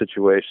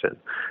situation.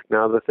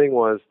 Now, the thing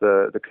was,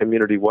 the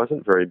community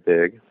wasn't very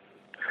big.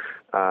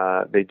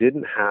 They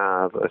didn't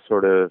have a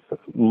sort of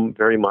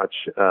very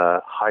much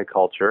high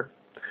culture,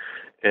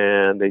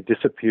 and they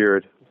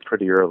disappeared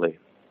pretty early.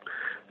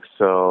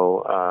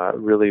 So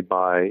really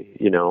by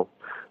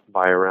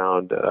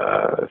around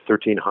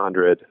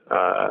 1300,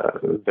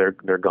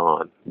 they're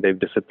gone. They've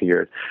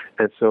disappeared,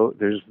 and so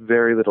there's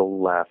very little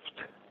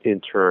left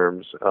in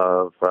terms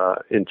of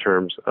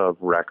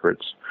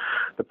records.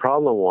 The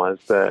problem was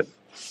that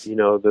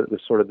the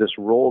sort of this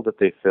role that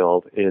they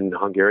filled in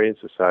Hungarian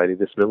society,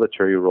 this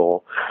military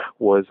role,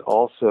 was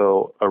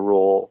also a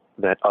role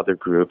that other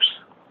groups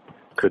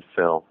could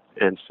fill.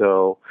 And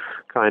so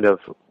kind of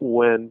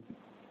when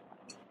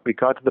we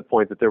got to the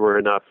point that there were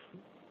enough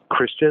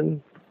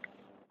Christian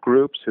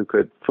groups who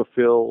could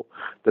fulfill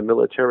the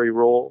military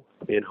role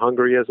in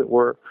Hungary, as it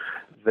were,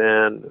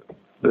 then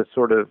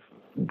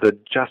the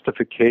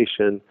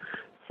justification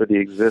for the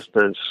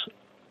existence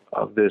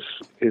of this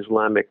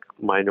Islamic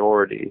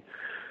minority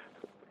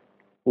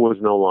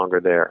was no longer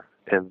there,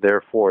 and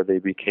therefore they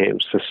became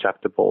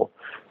susceptible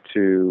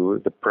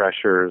to the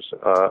pressures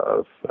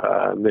of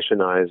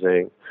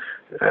missionizing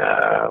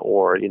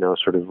or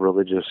sort of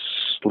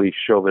religiously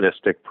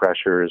chauvinistic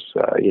pressures,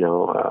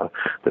 the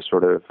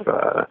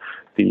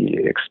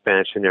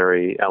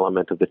expansionary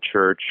element of the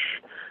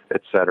church,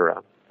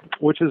 etc.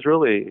 Which is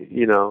really,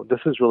 this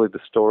is really the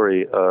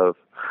story of,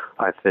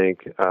 I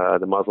think,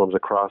 the Muslims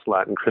across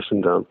Latin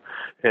Christendom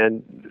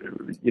and,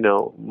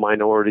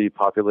 minority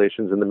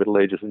populations in the Middle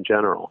Ages in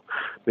general.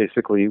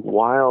 Basically,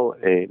 while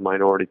a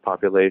minority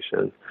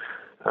population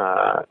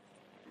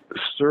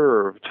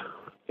served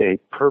a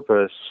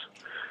purpose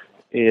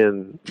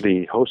in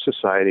the host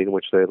society in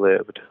which they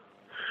lived,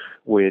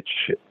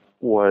 which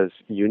was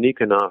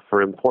unique enough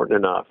or important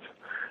enough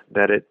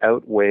that it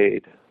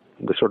outweighed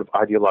the sort of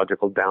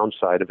ideological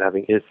downside of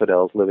having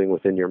infidels living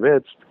within your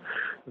midst,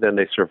 then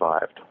they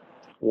survived.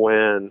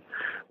 When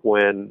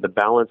the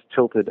balance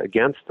tilted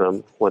against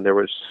them, when there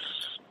was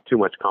too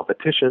much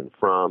competition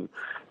from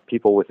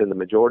people within the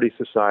majority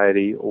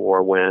society,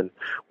 or when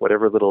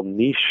whatever little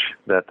niche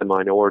that the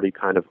minority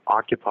kind of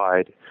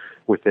occupied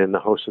within the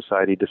host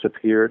society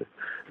disappeared,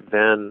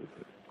 then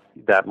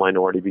that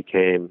minority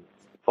became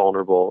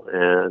vulnerable,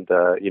 and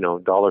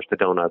dollars to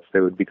donuts,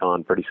 they would be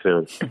gone pretty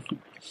soon.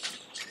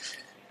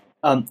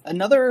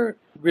 Another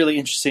really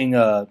interesting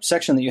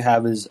section that you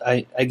have is,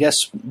 I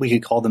guess we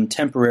could call them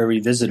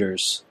temporary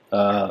visitors,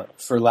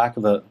 for lack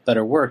of a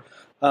better word.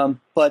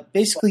 But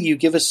basically you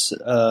give us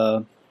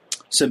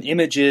some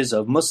images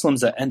of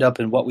Muslims that end up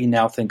in what we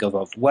now think of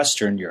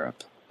Western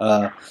Europe.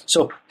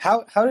 So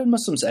how did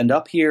Muslims end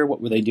up here?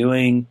 What were they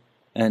doing?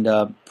 And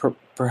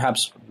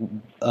perhaps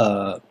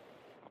why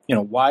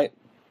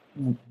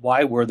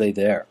were they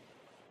there?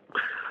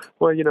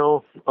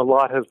 Well, a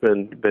lot has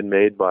been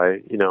made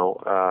by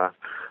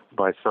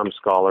by some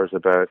scholars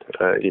about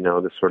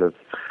the sort of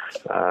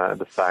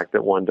the fact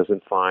that one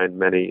doesn't find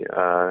many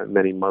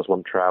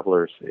Muslim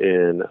travelers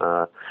in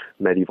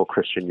medieval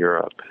Christian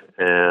Europe,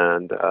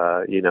 and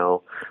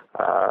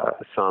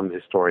some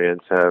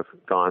historians have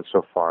gone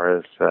so far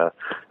as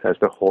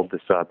to hold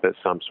this up as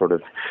some sort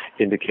of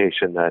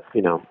indication that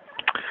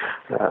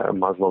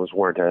Muslims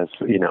weren't as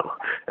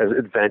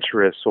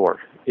adventurous or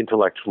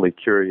intellectually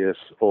curious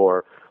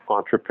or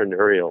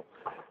entrepreneurial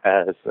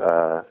as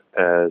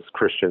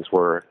Christians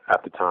were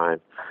at the time.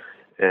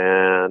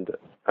 And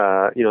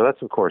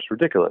that's of course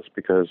ridiculous,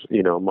 because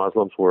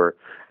Muslims were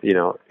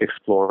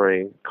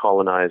exploring,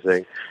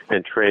 colonizing,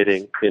 and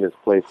trading in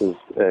places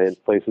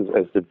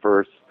as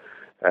diverse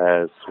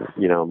as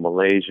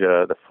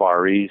Malaysia, the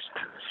Far East,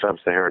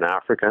 Sub-Saharan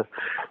Africa.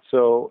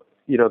 So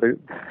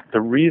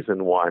the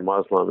reason why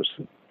Muslims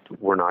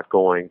were not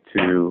going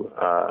to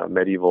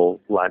medieval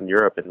Latin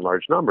Europe in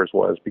large numbers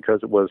was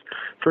because it was,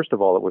 first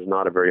of all, it was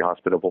not a very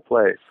hospitable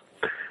place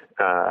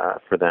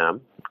for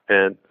them,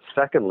 and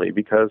secondly,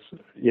 because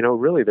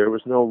really there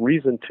was no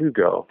reason to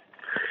go.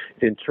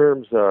 In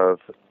terms of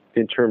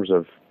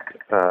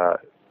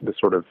the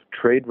sort of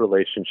trade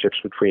relationships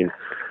between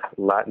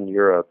Latin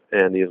Europe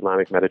and the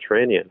Islamic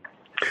Mediterranean,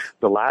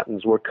 the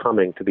Latins were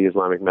coming to the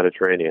Islamic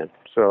Mediterranean,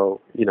 so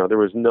there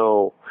was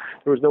no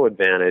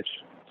advantage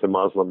to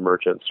Muslim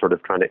merchants sort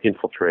of trying to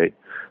infiltrate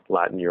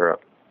Latin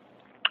Europe.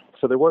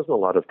 So there wasn't a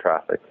lot of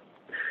traffic.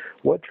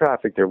 What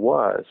traffic there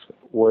was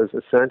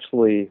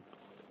essentially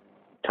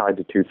tied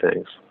to two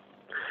things.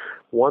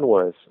 One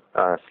was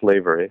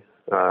slavery.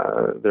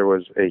 There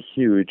was a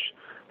huge,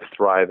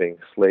 thriving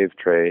slave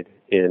trade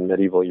in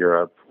medieval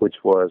Europe, which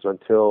was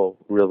until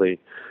really,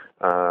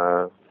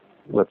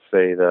 let's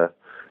say, the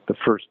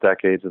first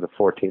decades of the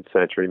 14th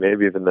century,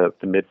 maybe even the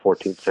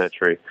mid-14th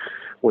century,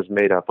 was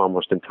made up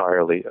almost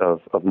entirely of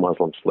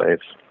Muslim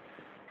slaves.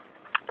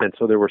 And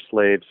so there were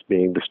slaves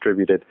being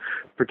distributed,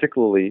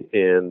 particularly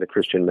in the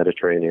Christian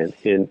Mediterranean,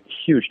 in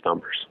huge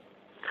numbers.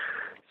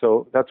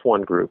 So that's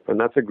one group, and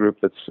that's a group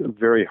that's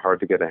very hard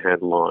to get a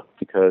handle on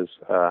because,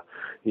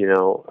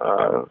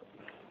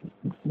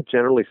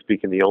 generally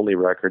speaking, the only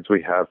records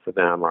we have for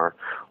them are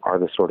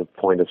the sort of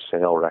point of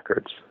sale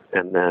records,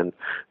 and then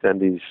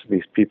these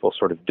people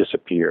sort of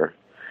disappear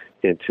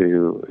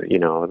into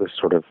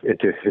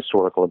into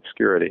historical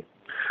obscurity,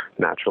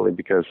 naturally,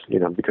 because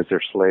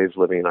they're slaves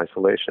living in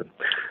isolation.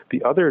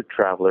 The other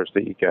travelers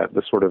that you get,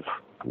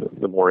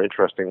 the more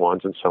interesting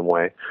ones in some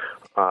way,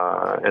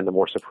 and the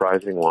more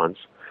surprising ones,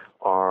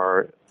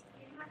 are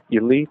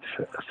elite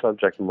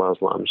subject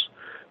Muslims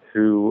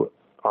who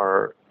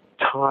are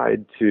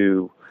tied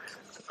to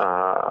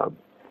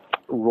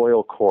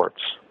royal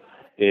courts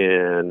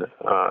in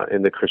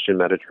the Christian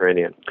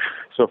Mediterranean.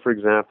 So, for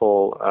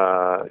example,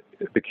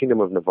 the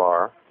Kingdom of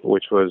Navarre,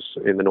 which was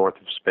in the north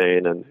of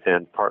Spain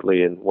and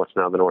partly in what's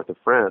now the north of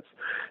France,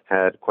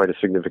 had quite a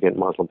significant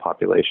Muslim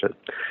population.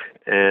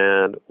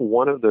 And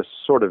one of the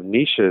sort of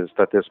niches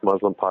that this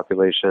Muslim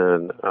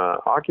population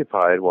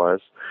occupied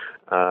was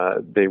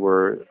they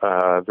were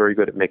very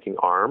good at making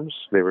arms,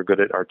 they were good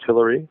at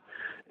artillery,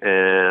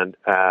 and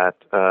at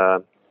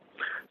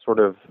sort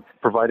of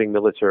providing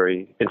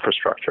military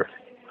infrastructure.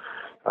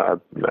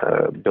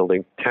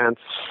 Building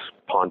tents,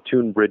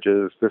 pontoon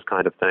bridges, this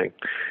kind of thing.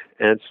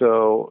 And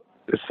so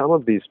some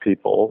of these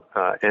people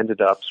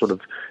ended up sort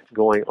of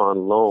going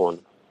on loan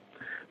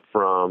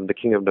from the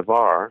King of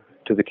Navarre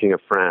to the King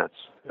of France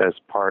as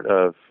part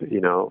of,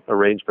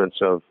 arrangements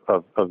of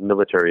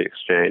military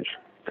exchange.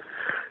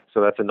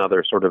 So that's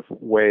another sort of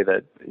way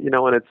that,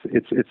 and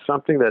it's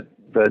something that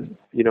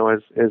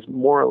has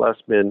more or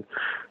less been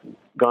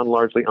gone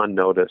largely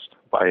unnoticed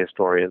by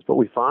historians. But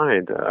we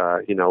find,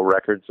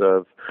 records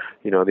of,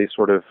 these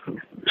sort of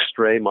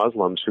stray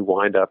Muslims who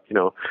wind up,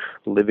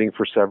 living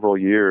for several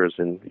years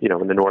in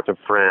the north of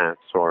France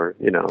or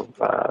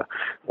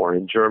or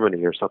in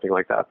Germany or something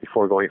like that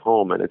before going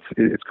home. And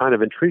it's kind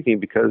of intriguing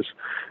because,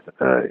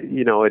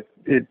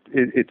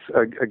 it's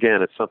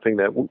again, it's something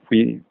that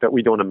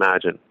we don't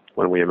imagine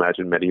when we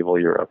imagine medieval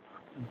Europe.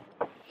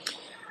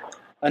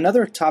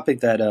 Another topic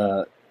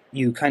that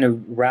you kind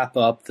of wrap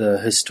up the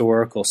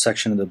historical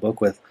section of the book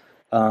with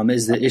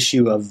is the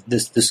issue of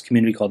this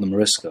community called the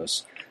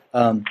Moriscos.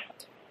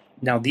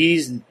 Now,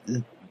 these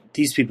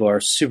people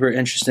are super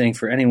interesting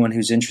for anyone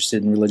who's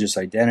interested in religious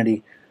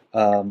identity.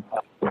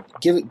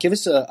 Give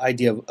us an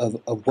idea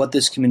of what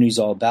this community is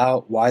all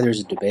about, why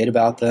there's a debate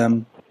about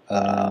them.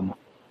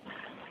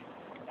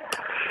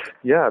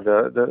 Yeah,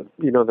 the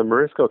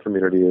Morisco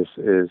community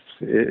is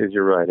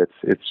you're right.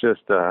 It's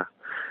just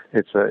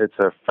it's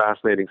a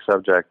fascinating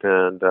subject,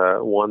 and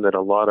one that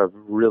a lot of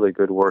really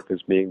good work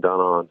is being done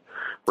on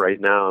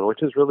right now, and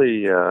which is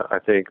really I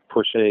think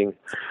pushing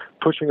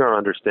our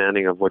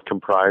understanding of what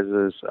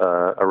comprises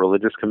a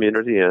religious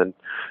community and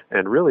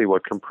really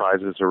what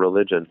comprises a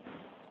religion.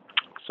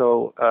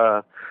 So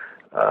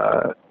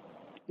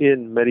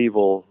in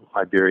medieval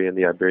Iberia, in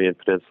the Iberian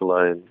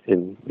Peninsula,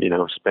 in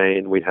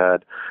Spain, we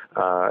had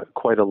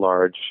quite a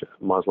large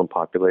Muslim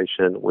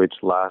population, which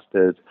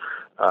lasted,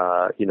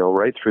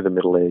 right through the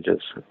Middle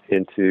Ages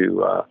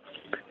into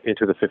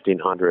the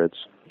 1500s,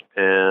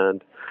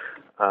 and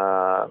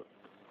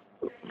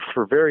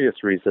for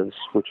various reasons,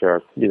 which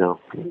are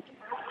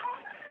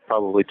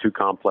probably too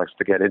complex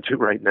to get into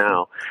right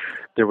now,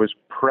 there was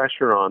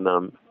pressure on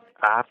them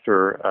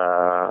after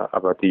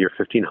about the year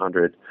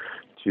 1500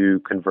 to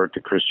convert to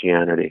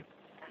Christianity.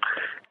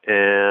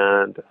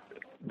 And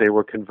they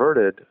were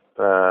converted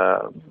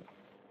by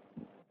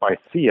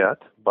fiat,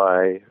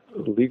 by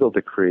legal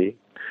decree,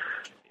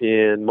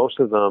 in most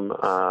of them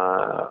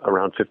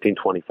around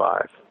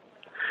 1525.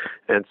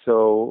 And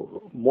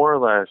so more or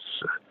less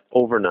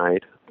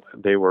overnight,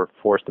 they were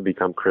forced to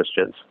become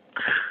Christians.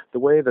 The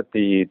way that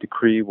the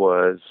decree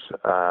was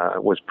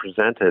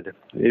presented,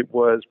 it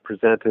was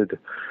presented,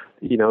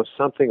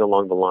 something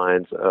along the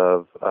lines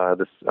of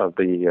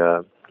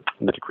the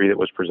decree that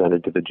was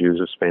presented to the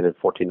Jews of Spain in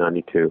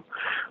 1492,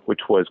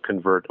 which was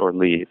convert or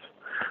leave.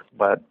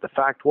 But the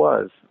fact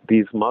was,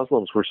 these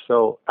Muslims were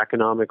so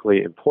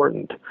economically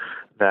important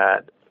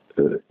that,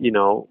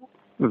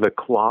 the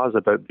clause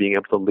about being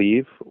able to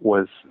leave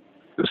was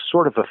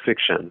sort of a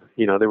fiction.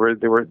 They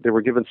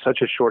were given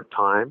such a short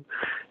time,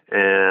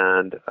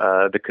 and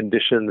the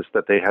conditions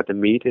that they had to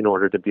meet in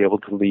order to be able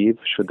to leave,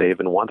 should they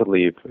even want to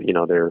leave,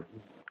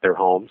 their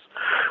homes,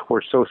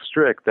 were so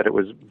strict that it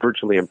was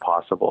virtually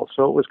impossible.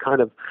 So it was kind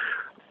of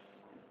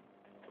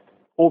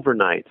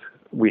overnight.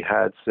 We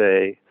had,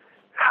 say,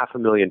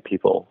 500,000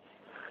 people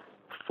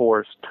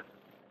forced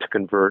to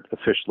convert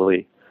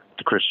officially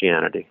to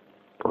Christianity.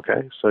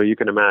 Okay, so you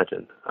can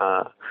imagine,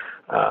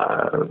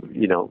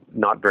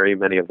 not very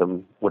many of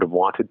them would have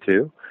wanted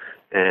to,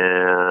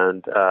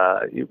 and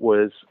it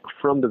was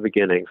from the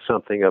beginning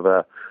something of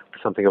a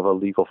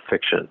legal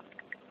fiction.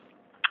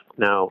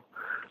 Now,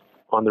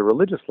 on the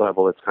religious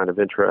level, it's kind of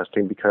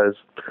interesting because,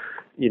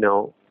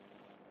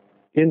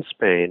 in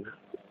Spain,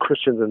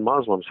 Christians and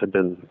Muslims had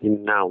been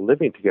now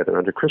living together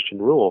under Christian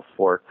rule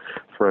for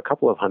a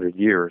couple of hundred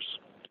years,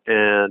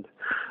 and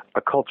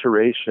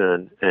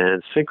acculturation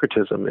and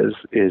syncretism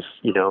is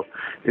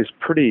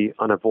pretty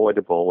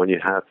unavoidable when you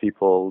have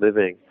people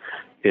living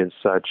in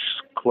such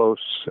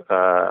close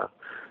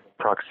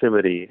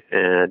proximity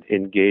and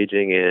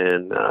engaging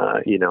in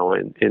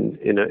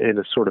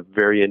a sort of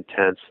very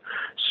intense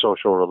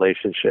social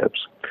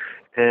relationships.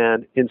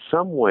 And in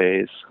some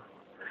ways,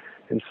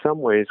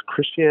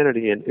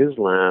 Christianity and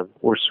Islam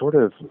were sort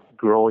of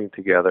growing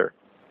together.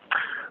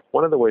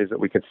 One of the ways that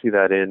we can see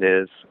that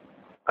is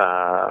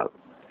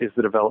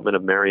the development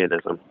of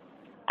Marianism.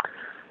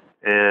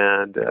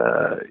 And,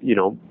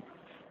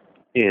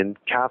 in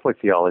Catholic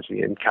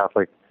theology and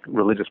Catholic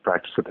religious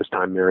practice at this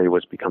time, Mary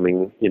was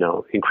becoming,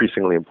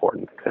 increasingly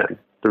important. And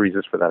the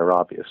reasons for that are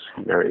obvious.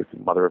 Mary is the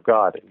Mother of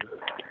God in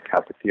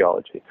Catholic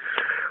theology.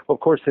 Well,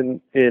 of course,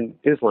 in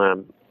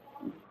Islam,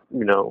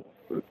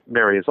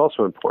 Mary is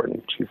also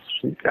important.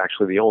 She's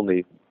actually the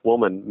only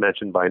woman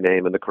mentioned by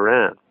name in the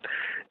Quran.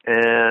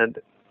 And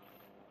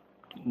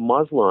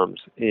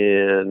Muslims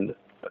in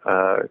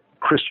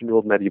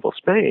Christian-ruled medieval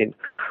Spain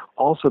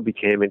also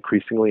became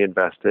increasingly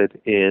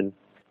invested in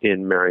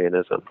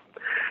Marianism.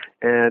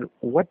 And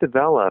what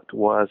developed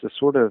was a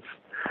sort of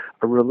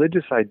a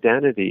religious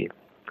identity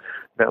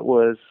that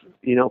was,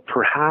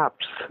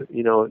 perhaps,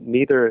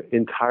 neither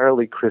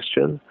entirely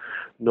Christian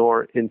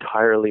nor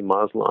entirely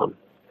Muslim.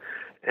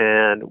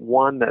 And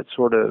one that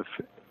sort of,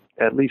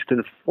 at least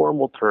in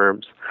formal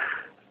terms,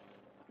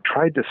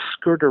 tried to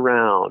skirt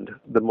around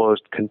the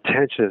most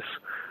contentious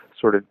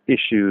sort of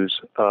issues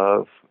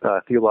of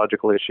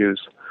theological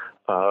issues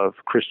of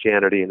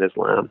Christianity and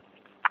Islam.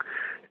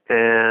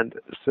 And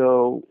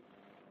so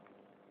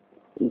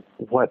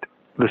what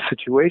the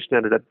situation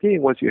ended up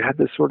being was you had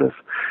this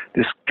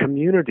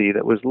community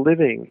that was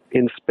living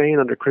in Spain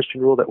under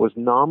Christian rule that was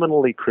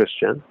nominally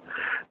Christian,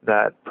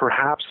 that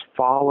perhaps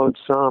followed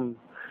some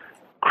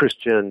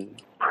Christian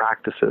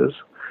practices,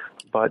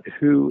 but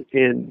who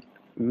in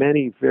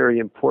many very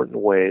important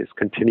ways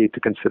continued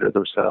to consider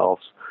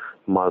themselves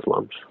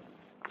Muslims.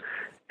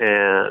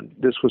 And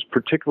this was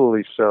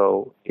particularly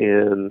so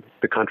in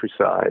the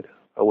countryside,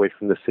 away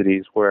from the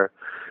cities, where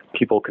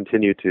people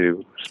continue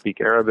to speak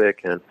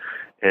Arabic,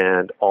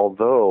 and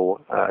although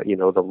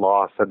the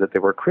law said that they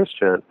were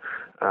Christian,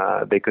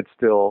 they could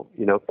still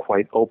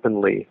quite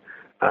openly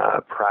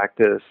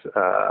practice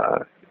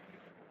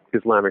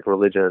Islamic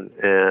religion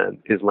and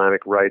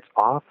Islamic rites,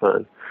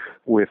 often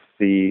with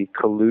the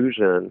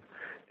collusion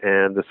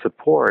and the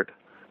support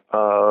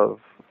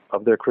of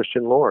their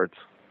Christian lords.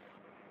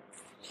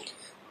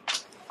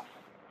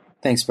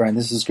 Thanks, Brian.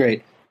 This is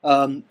great.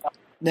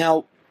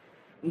 Now,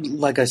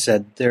 like I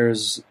said,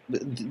 there's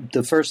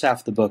the first half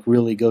of the book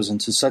really goes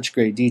into such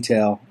great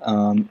detail,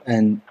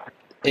 and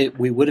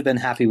we would have been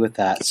happy with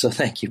that. So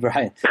thank you,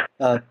 Brian.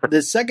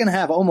 The second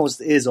half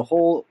almost is a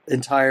whole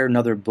entire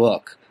another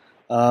book.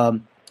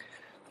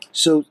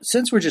 So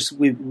since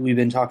we've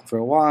been talking for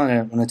a while, and I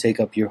don't want to take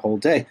up your whole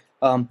day,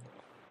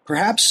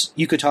 perhaps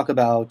you could talk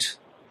about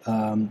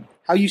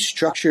how you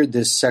structured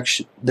this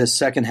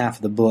second half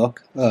of the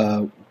book.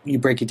 You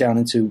break it down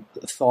into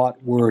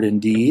thought, word, and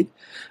deed,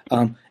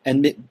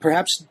 and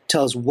perhaps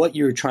tell us what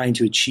you're trying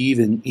to achieve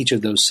in each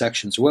of those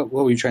sections. What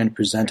were you trying to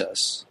present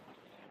us?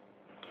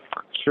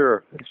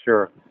 Sure.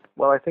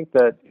 Well, I think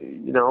that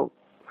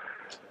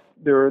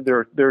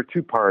there are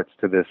two parts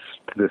to this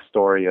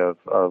story of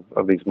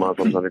these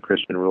Muslims under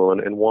Christian rule,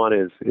 and one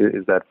is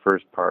that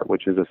first part,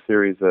 which is a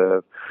series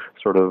of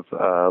sort of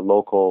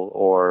local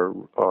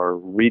or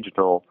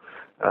regional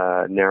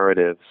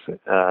narratives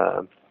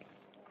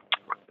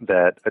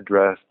that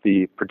address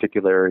the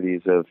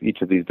particularities of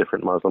each of these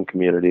different Muslim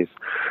communities.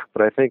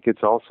 But I think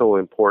it's also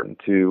important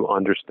to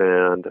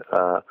understand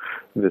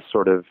this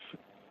sort of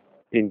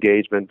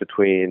engagement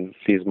between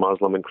these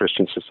Muslim and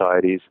Christian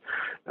societies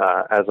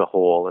as a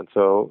whole. And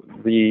so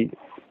the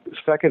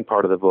second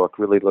part of the book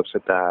really looks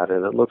at that,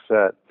 and it looks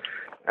at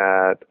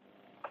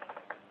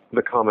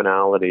the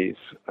commonalities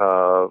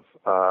of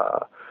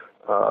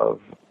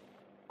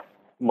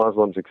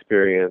Muslims'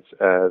 experience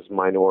as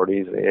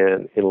minorities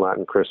in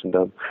Latin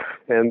Christendom.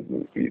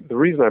 And the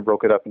reason I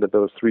broke it up into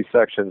those three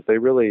sections, they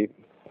really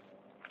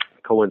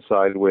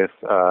coincide with,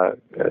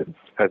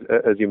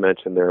 as you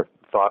mentioned, their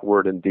thought,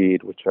 word, and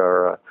deed, which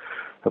are,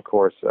 of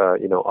course,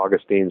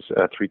 Augustine's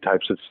three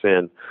types of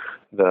sin.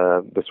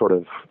 The sort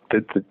of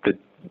the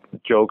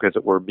joke, as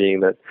it were, being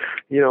that,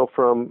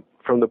 from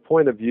the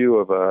point of view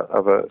of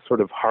a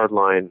sort of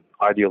hardline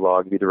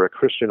ideologue, either a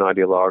Christian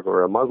ideologue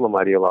or a Muslim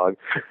ideologue,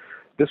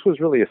 this was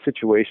really a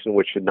situation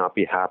which should not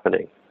be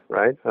happening,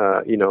 right?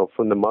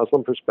 From the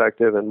Muslim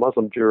perspective, and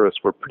Muslim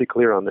jurists were pretty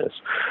clear on this,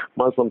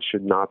 Muslims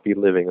should not be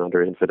living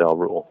under infidel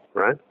rule,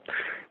 right?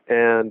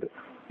 And,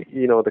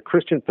 the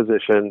Christian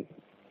position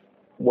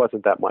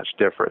wasn't that much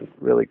different.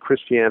 Really,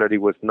 Christianity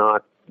was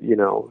not,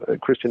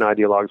 Christian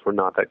ideologues were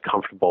not that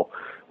comfortable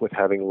with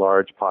having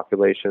large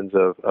populations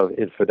of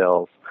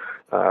infidels,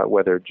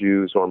 whether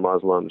Jews or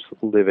Muslims,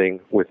 living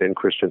within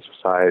Christian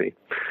society.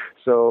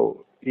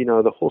 So,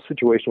 the whole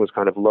situation was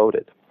kind of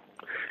loaded.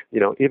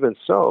 Even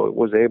so, it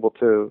was able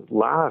to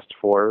last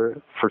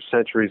for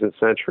centuries and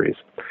centuries.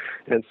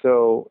 And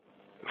so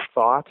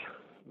thought,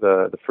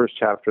 the first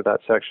chapter of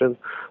that section,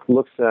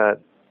 looks at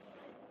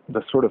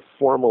the sort of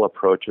formal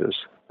approaches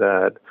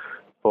that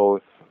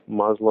both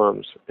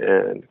Muslims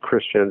and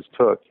Christians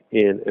took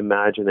in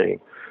imagining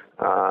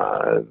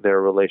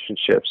their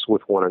relationships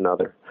with one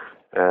another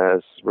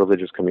as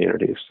religious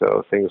communities.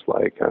 So things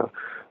like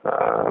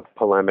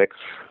polemics,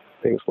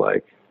 things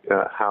like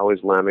how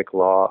Islamic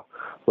law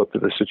looked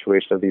at the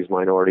situation of these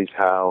minorities,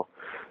 how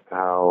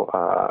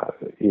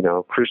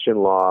Christian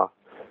law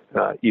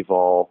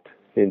evolved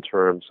in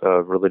terms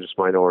of religious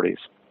minorities.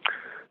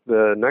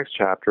 The next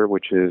chapter,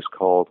 which is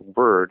called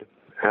Word,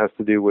 has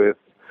to do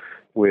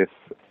with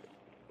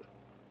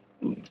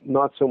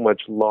not so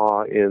much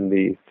law in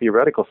the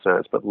theoretical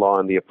sense, but law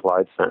in the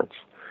applied sense.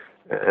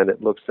 And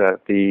it looks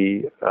at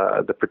the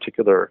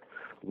particular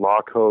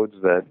law codes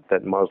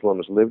that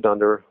Muslims lived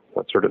under,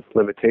 what sort of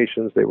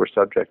limitations they were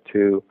subject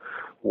to,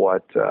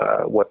 what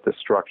the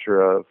structure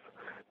of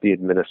the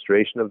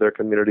administration of their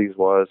communities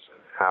was,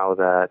 how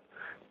that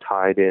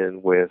tied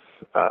in with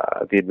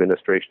the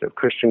administration of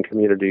Christian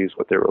communities,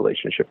 what their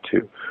relationship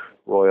to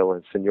royal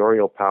and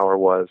seigneurial power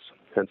was,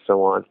 and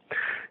so on.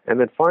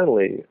 And then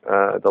finally,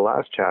 the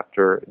last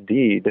chapter,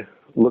 Deed,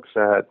 looks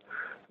at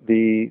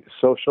the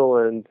social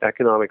and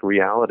economic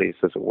realities,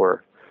 as it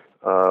were,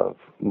 of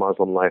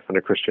Muslim life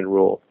under Christian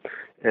rule.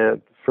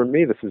 And for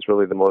me, this is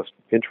really the most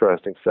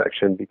interesting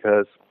section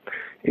because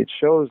it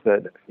shows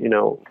that,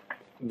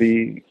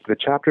 the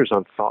chapters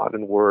on thought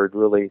and word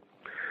really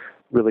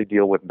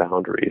deal with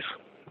boundaries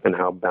and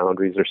how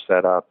boundaries are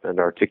set up and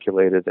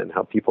articulated and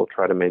how people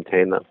try to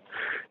maintain them.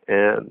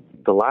 And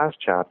the last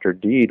chapter,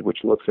 Deed,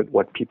 which looks at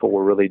what people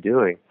were really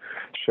doing,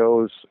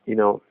 shows,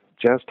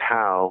 just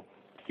how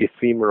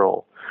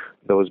ephemeral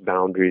those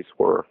boundaries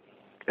were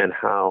and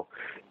how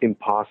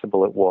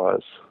impossible it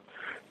was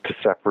to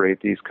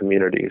separate these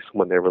communities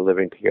when they were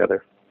living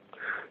together.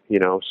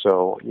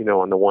 So,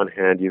 on the one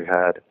hand, you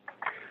had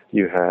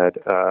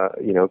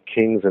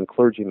kings and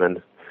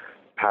clergymen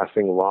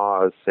passing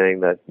laws saying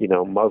that,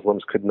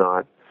 Muslims could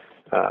not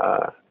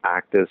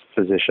act as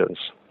physicians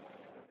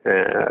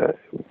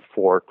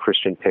for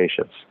Christian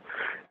patients.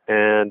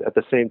 And at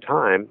the same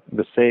time,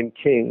 the same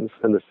kings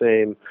and the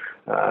same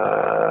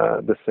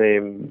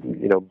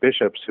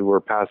bishops who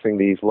were passing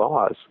these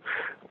laws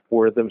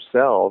were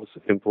themselves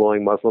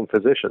employing Muslim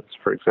physicians,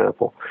 for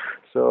example.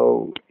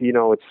 So,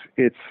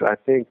 it's I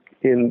think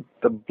in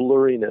the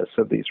blurriness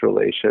of these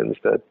relations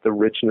that the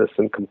richness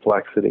and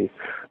complexity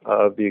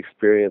of the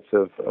experience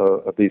of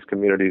these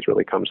communities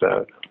really comes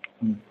out.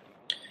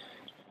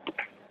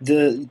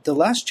 The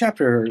last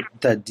chapter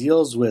that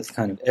deals with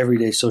kind of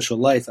everyday social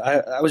life,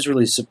 I was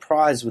really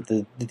surprised with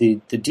the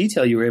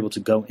detail you were able to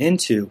go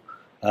into.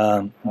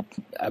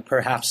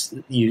 Perhaps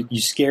you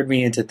scared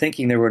me into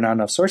thinking there were not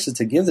enough sources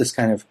to give this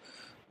kind of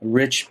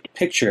rich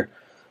picture.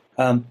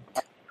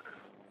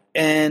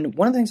 And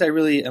one of the things I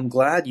really am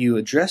glad you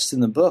addressed in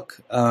the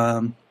book,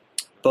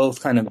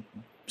 both kind of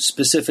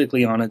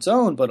specifically on its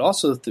own, but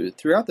also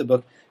throughout the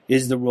book,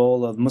 is the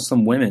role of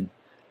Muslim women.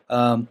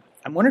 I'm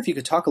wondering if you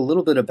could talk a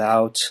little bit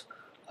about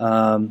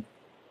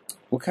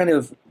what kind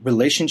of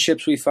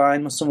relationships we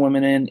find Muslim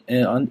women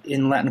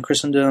in Latin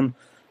Christendom,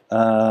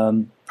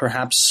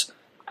 perhaps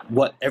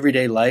what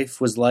everyday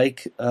life was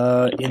like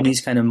in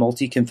these kind of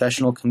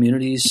multi-confessional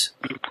communities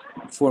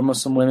for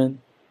Muslim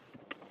women.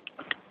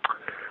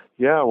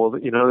 Yeah, well,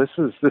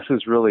 this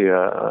is really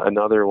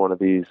another one of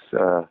these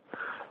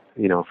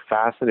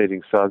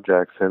fascinating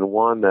subjects, and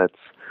one that's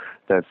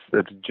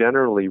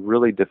generally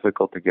really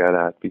difficult to get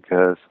at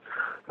because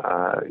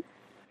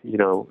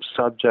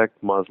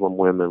subject Muslim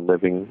women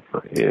living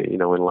in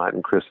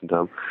Latin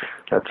Christendom,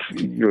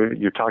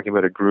 you're talking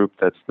about a group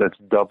that's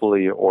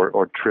doubly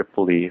or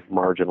triply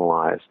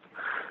marginalized.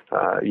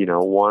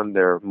 One,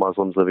 they're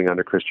Muslims living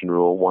under Christian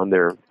rule. One,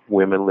 they're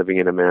women living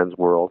in a man's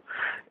world.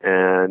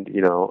 And,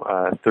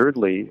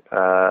 thirdly,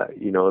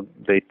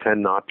 they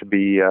tend not to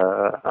be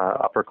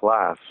upper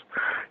class.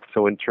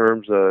 So in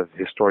terms of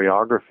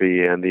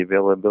historiography and the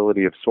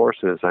availability of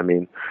sources, I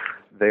mean,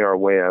 they are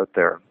way out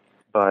there.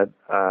 But,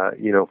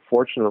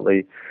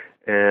 fortunately,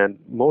 and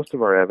most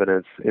of our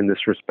evidence in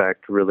this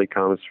respect really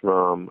comes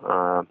from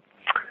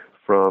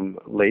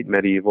late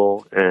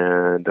medieval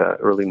and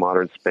early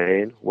modern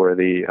Spain, where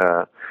the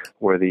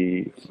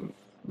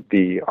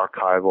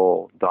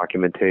archival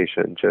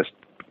documentation just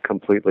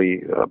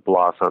completely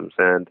blossoms.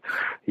 And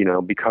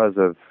because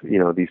of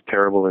these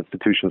terrible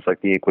institutions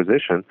like the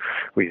Inquisition,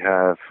 we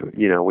have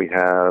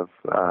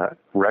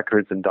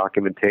records and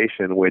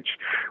documentation which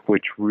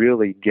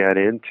really get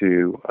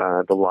into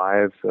the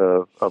lives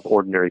of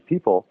ordinary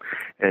people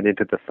and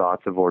into the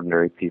thoughts of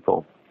ordinary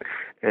people.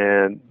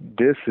 And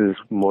this is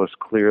most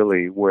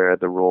clearly where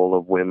the role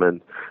of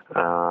women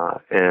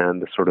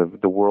and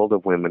the world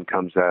of women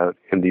comes out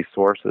in these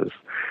sources.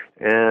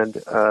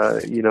 And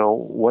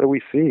what do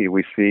we see?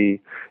 We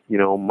see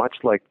much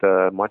like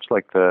the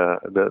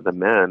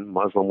men,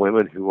 Muslim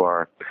women who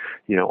are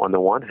on the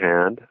one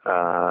hand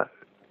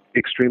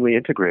extremely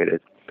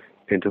integrated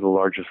into the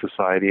larger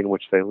society in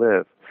which they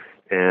live,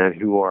 and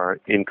who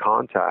are in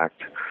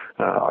contact,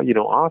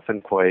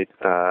 often quite,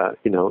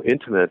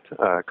 intimate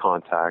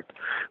contact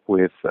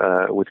with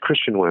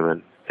Christian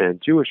women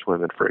and Jewish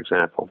women, for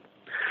example.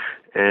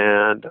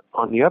 And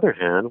on the other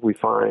hand, we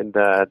find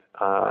that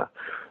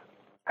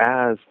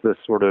as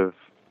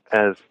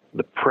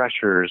the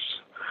pressures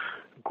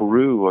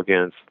grew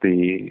against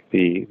the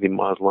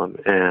Muslim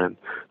and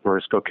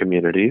Morisco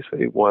communities,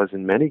 it was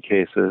in many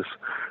cases,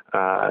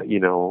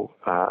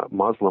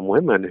 Muslim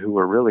women who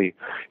were really,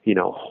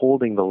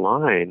 holding the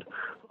line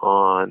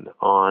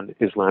on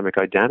Islamic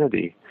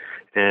identity,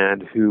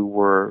 and who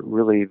were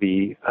really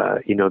the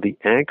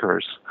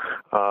anchors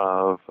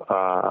of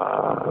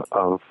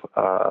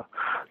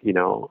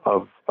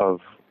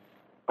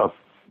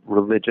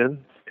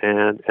religion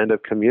and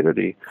of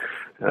community.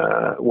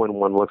 When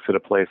one looks at a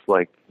place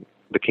like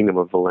the Kingdom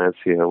of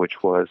Valencia, which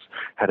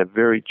had a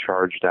very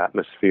charged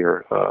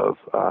atmosphere of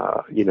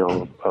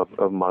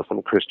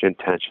Muslim Christian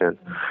tension.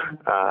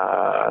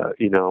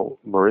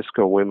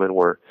 Morisco women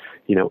were,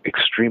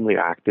 extremely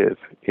active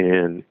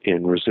in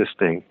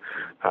resisting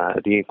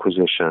the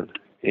Inquisition,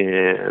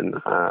 in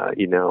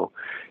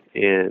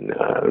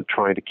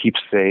trying to keep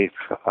safe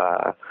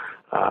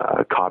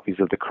copies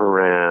of the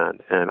Quran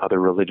and other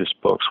religious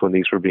books when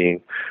these were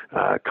being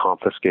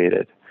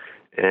confiscated,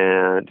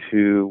 and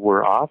who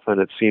were often,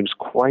 it seems,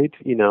 quite,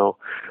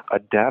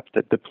 adept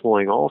at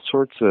deploying all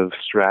sorts of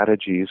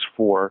strategies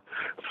for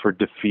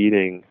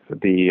defeating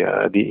the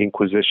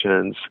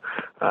Inquisition's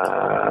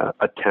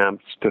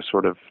attempts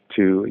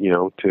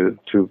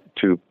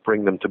to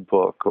bring them to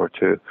book, or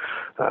to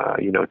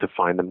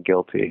find them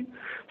guilty.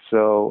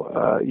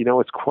 So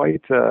it's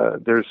quite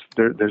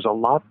there's a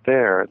lot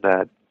there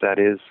that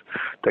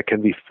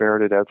can be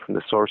ferreted out from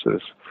the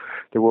sources.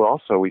 There were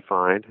also, we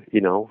find,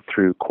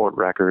 through court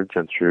records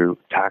and through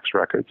tax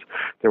records,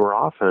 there were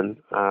often,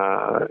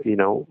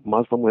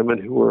 Muslim women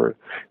who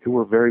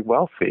were very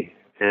wealthy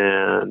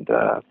and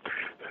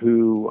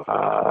who,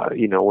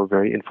 were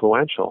very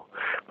influential.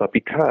 But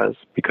because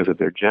of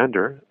their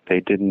gender, they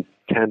didn't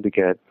tend to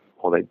get,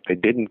 they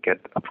didn't get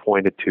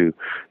appointed to,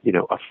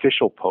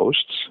 official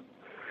posts.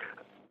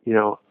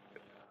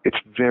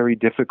 It's very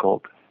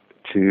difficult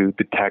to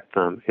detect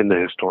them in the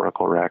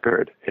historical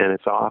record, and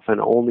it's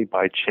often only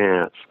by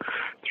chance,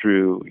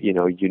 through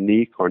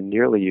unique or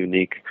nearly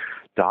unique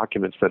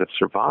documents that have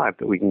survived,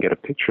 that we can get a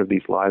picture of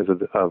these lives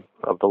of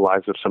the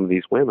lives of some of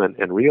these women,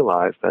 and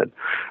realize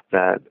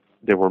that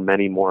there were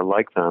many more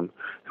like them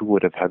who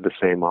would have had the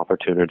same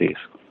opportunities.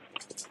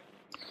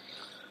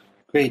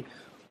 Great.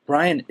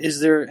 Brian,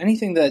 is there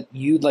anything that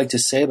you'd like to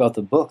say about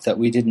the book that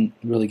we didn't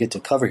really get to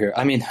cover here?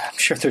 I mean, I'm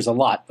sure there's a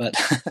lot, but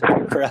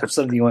perhaps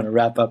something you want to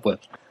wrap up with.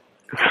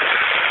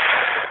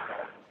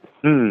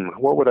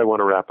 What would I want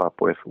to wrap up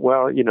with?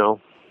 Well,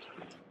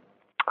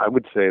 I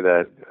would say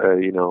that,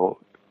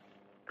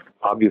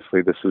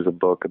 obviously this is a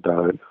book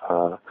about,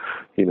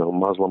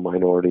 Muslim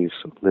minorities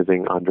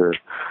living under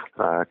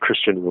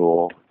Christian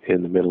rule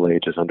in the Middle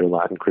Ages, under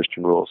Latin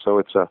Christian rule. So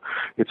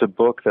it's a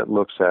book that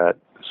looks at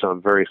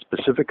some very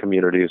specific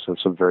communities and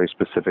some very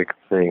specific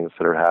things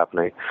that are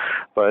happening.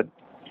 But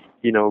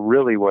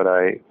really what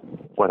I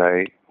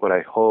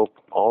hope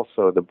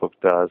also the book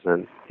does,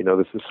 and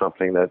this is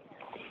something that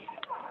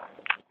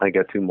I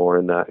get to more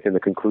in the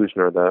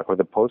conclusion or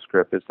the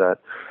postscript, is that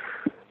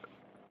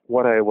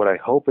what I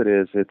hope it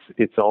is,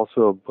 it's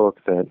also a book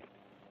that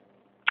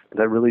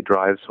really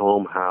drives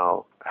home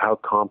how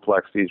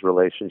complex these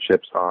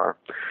relationships are,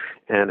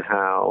 and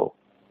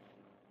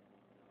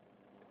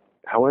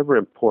however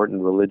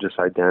important religious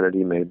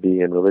identity may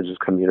be and religious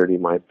community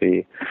might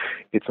be,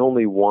 it's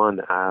only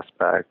one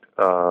aspect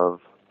of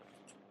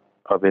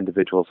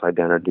individuals'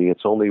 identity.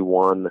 It's only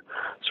one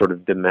sort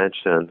of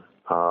dimension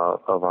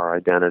of our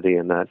identity,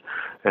 and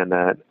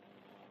that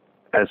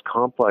as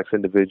complex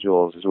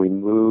individuals, as we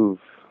move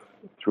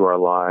through our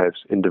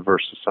lives in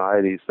diverse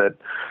societies, that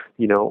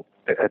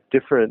at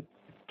different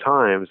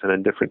times and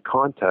in different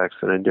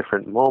contexts and in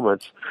different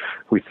moments,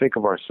 we think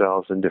of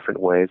ourselves in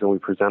different ways and we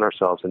present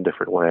ourselves in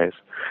different ways.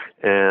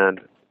 And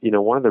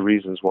one of the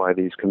reasons why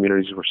these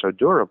communities were so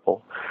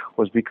durable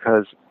was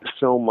because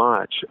so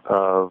much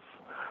of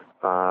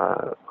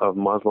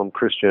Muslim,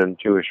 Christian,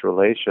 Jewish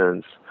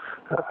relations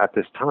at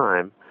this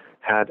time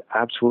had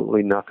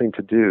absolutely nothing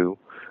to do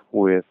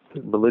with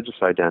religious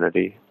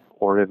identity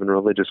or even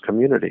religious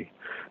community,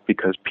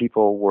 because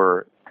people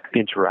were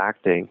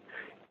interacting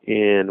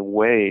in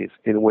ways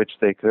in which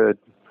they could,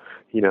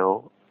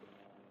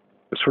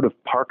 sort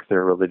of park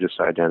their religious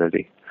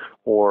identity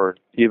or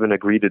even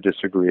agree to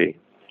disagree.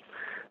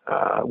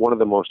 One of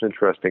the most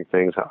interesting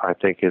things, I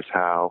think, is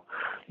how,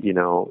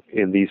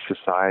 in these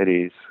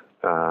societies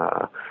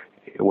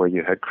where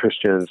you had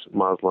Christians,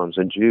 Muslims,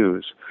 and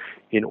Jews,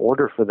 in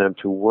order for them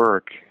to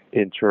work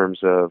in terms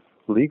of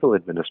legal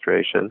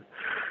administration,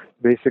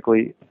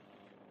 basically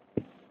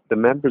the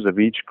members of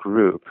each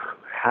group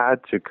had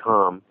to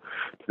come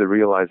to the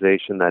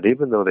realization that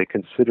even though they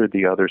considered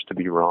the others to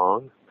be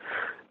wrong,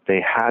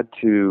 they had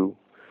to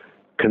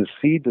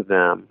concede to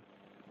them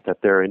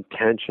that their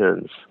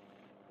intentions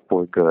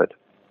were good.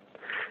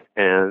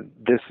 And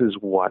this is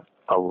what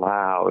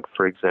allowed,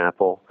 for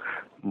example,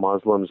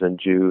 Muslims and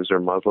Jews, or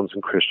Muslims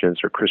and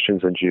Christians, or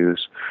Christians and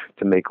Jews,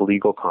 to make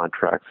legal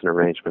contracts and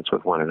arrangements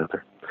with one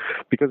another.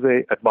 Because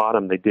at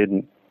bottom, they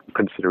didn't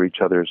consider each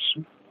other's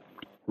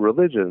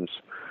religions,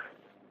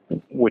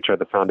 which are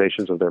the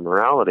foundations of their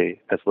morality,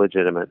 as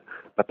legitimate,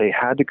 but they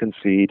had to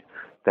concede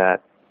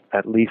that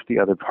at least the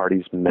other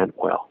parties meant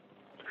well.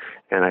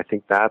 And I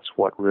think that's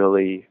what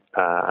really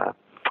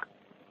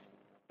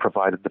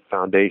provided the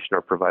foundation,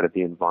 or provided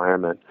the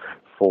environment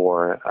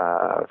for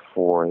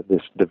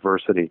this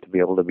diversity to be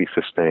able to be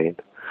sustained.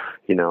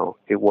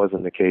 It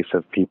wasn't a case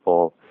of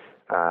people,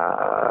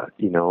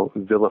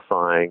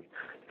 vilifying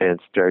and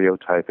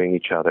stereotyping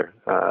each other.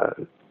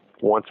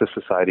 Once a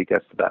society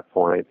gets to that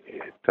point,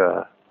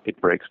 it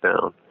breaks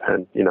down.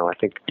 And I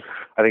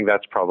think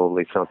that's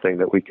probably something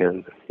that we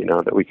can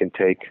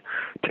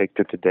take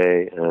to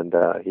today, and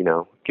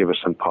give us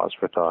some pause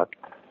for thought.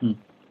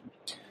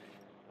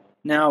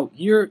 Now,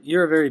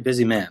 you're a very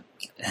busy man,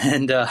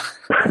 and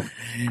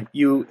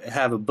you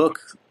have a book,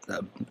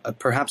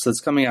 perhaps that's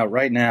coming out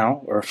right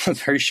now or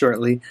very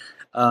shortly.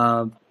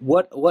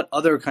 What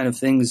other kind of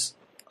things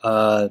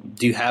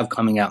do you have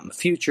coming out in the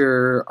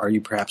future? Are you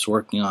perhaps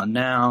working on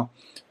now?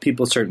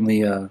 People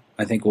certainly, I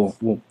think, will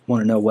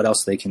want to know what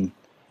else they can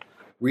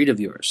read of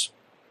yours.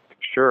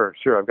 Sure.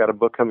 I've got a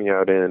book coming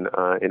out in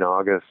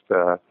August,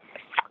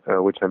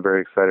 which I'm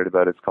very excited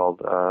about. It's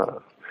called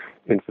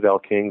Infidel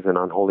Kings and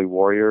Unholy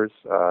Warriors,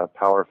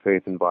 Power,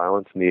 Faith, and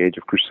Violence in the Age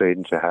of Crusade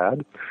and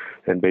Jihad.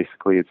 And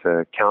basically it's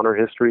a counter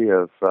history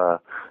of the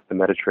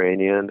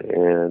Mediterranean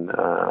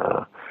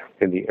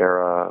in the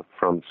era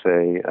from,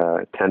 say,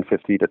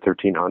 1050 to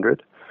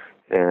 1300.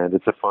 And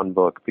it's a fun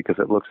book because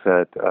it looks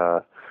at,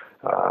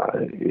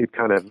 it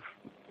kind of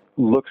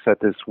looks at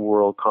this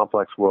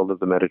complex world of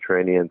the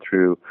Mediterranean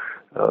through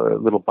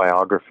little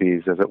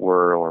biographies, as it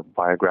were, or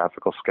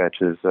biographical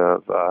sketches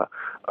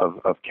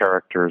of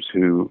characters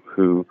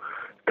who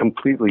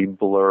completely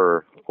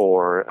blur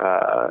or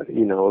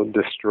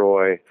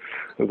destroy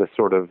the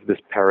sort of this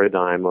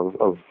paradigm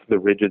of the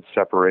rigid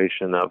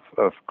separation of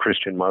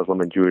Christian,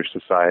 Muslim, and Jewish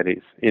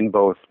societies in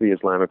both the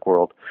Islamic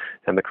world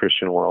and the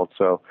Christian world.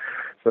 So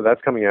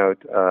that's coming out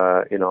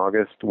in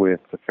August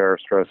with Farrar,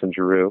 Straus and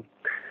Giroux.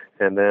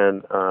 And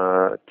then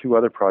two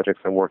other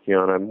projects I'm working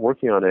on. I'm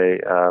working on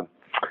a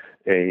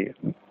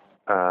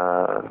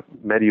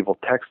medieval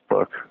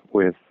textbook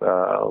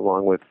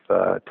along with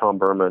Tom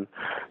Berman,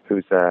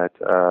 who's at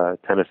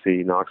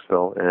Tennessee,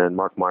 Knoxville, and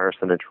Mark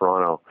Meyerson in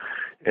Toronto.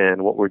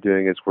 And what we're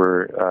doing is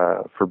we're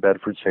for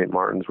Bedford St.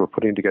 Martin's, we're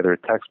putting together a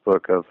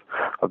textbook of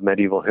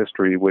medieval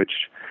history,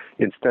 which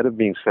instead of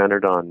being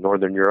centered on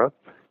Northern Europe,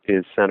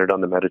 is centered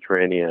on the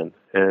Mediterranean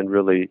and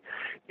really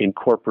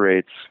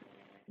incorporates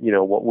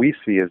what we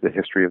see as the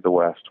history of the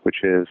West,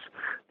 which is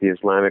the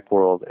Islamic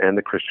world and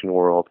the Christian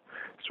world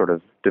sort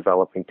of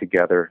developing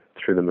together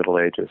through the Middle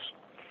Ages.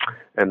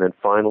 And then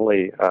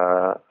finally,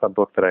 a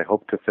book that I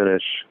hope to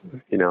finish,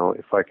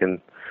 if I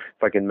can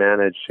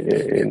manage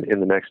in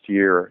the next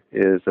year,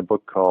 is a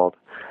book called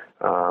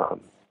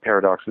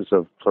Paradoxes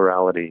of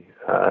Plurality,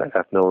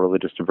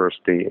 Ethno-Religious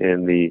Diversity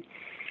in the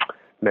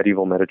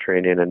Medieval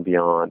Mediterranean and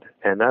Beyond.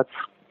 And that's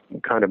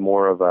kind of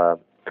more of a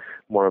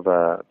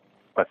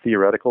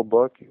theoretical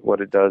book. What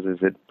it does is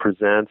it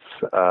presents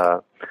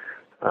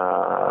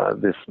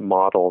this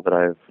model that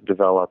I've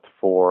developed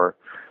for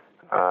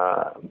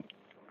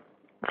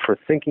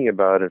thinking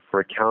about and for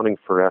accounting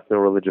for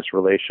ethno-religious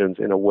relations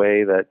in a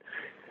way that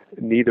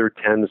neither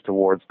tends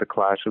towards the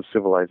clash of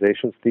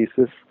civilizations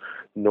thesis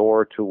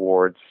nor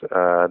towards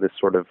this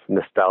sort of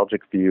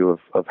nostalgic view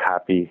of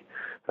happy,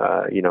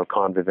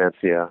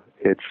 convivencia.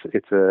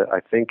 I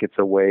think it's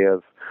a way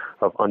of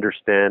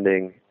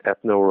understanding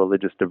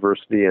ethno-religious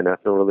diversity and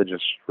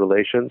ethno-religious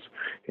relations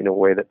in a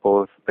way that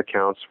both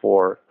accounts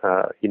for,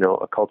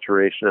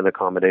 acculturation and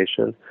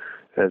accommodation,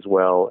 as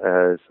well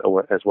as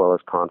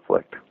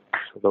conflict.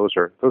 So those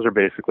are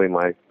basically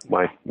my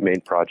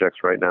main projects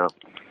right now.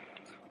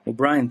 Well,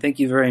 Brian, thank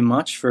you very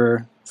much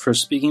for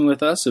speaking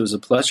with us. It was a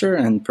pleasure,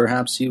 and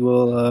perhaps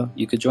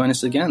you could join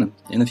us again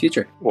in the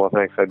future. Well,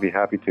 thanks. I'd be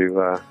happy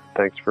to.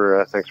 Thanks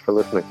for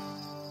listening.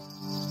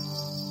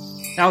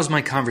 That was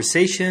my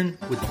conversation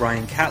with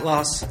Brian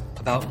Catlos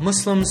about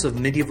Muslims of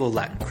medieval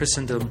Latin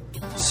Christendom,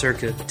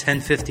 circa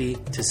 1050 to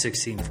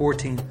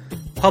 1614,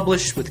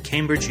 published with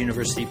Cambridge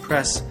University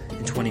Press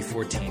in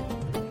 2014.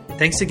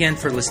 Thanks again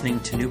for listening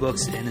to New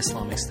Books in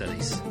Islamic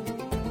Studies.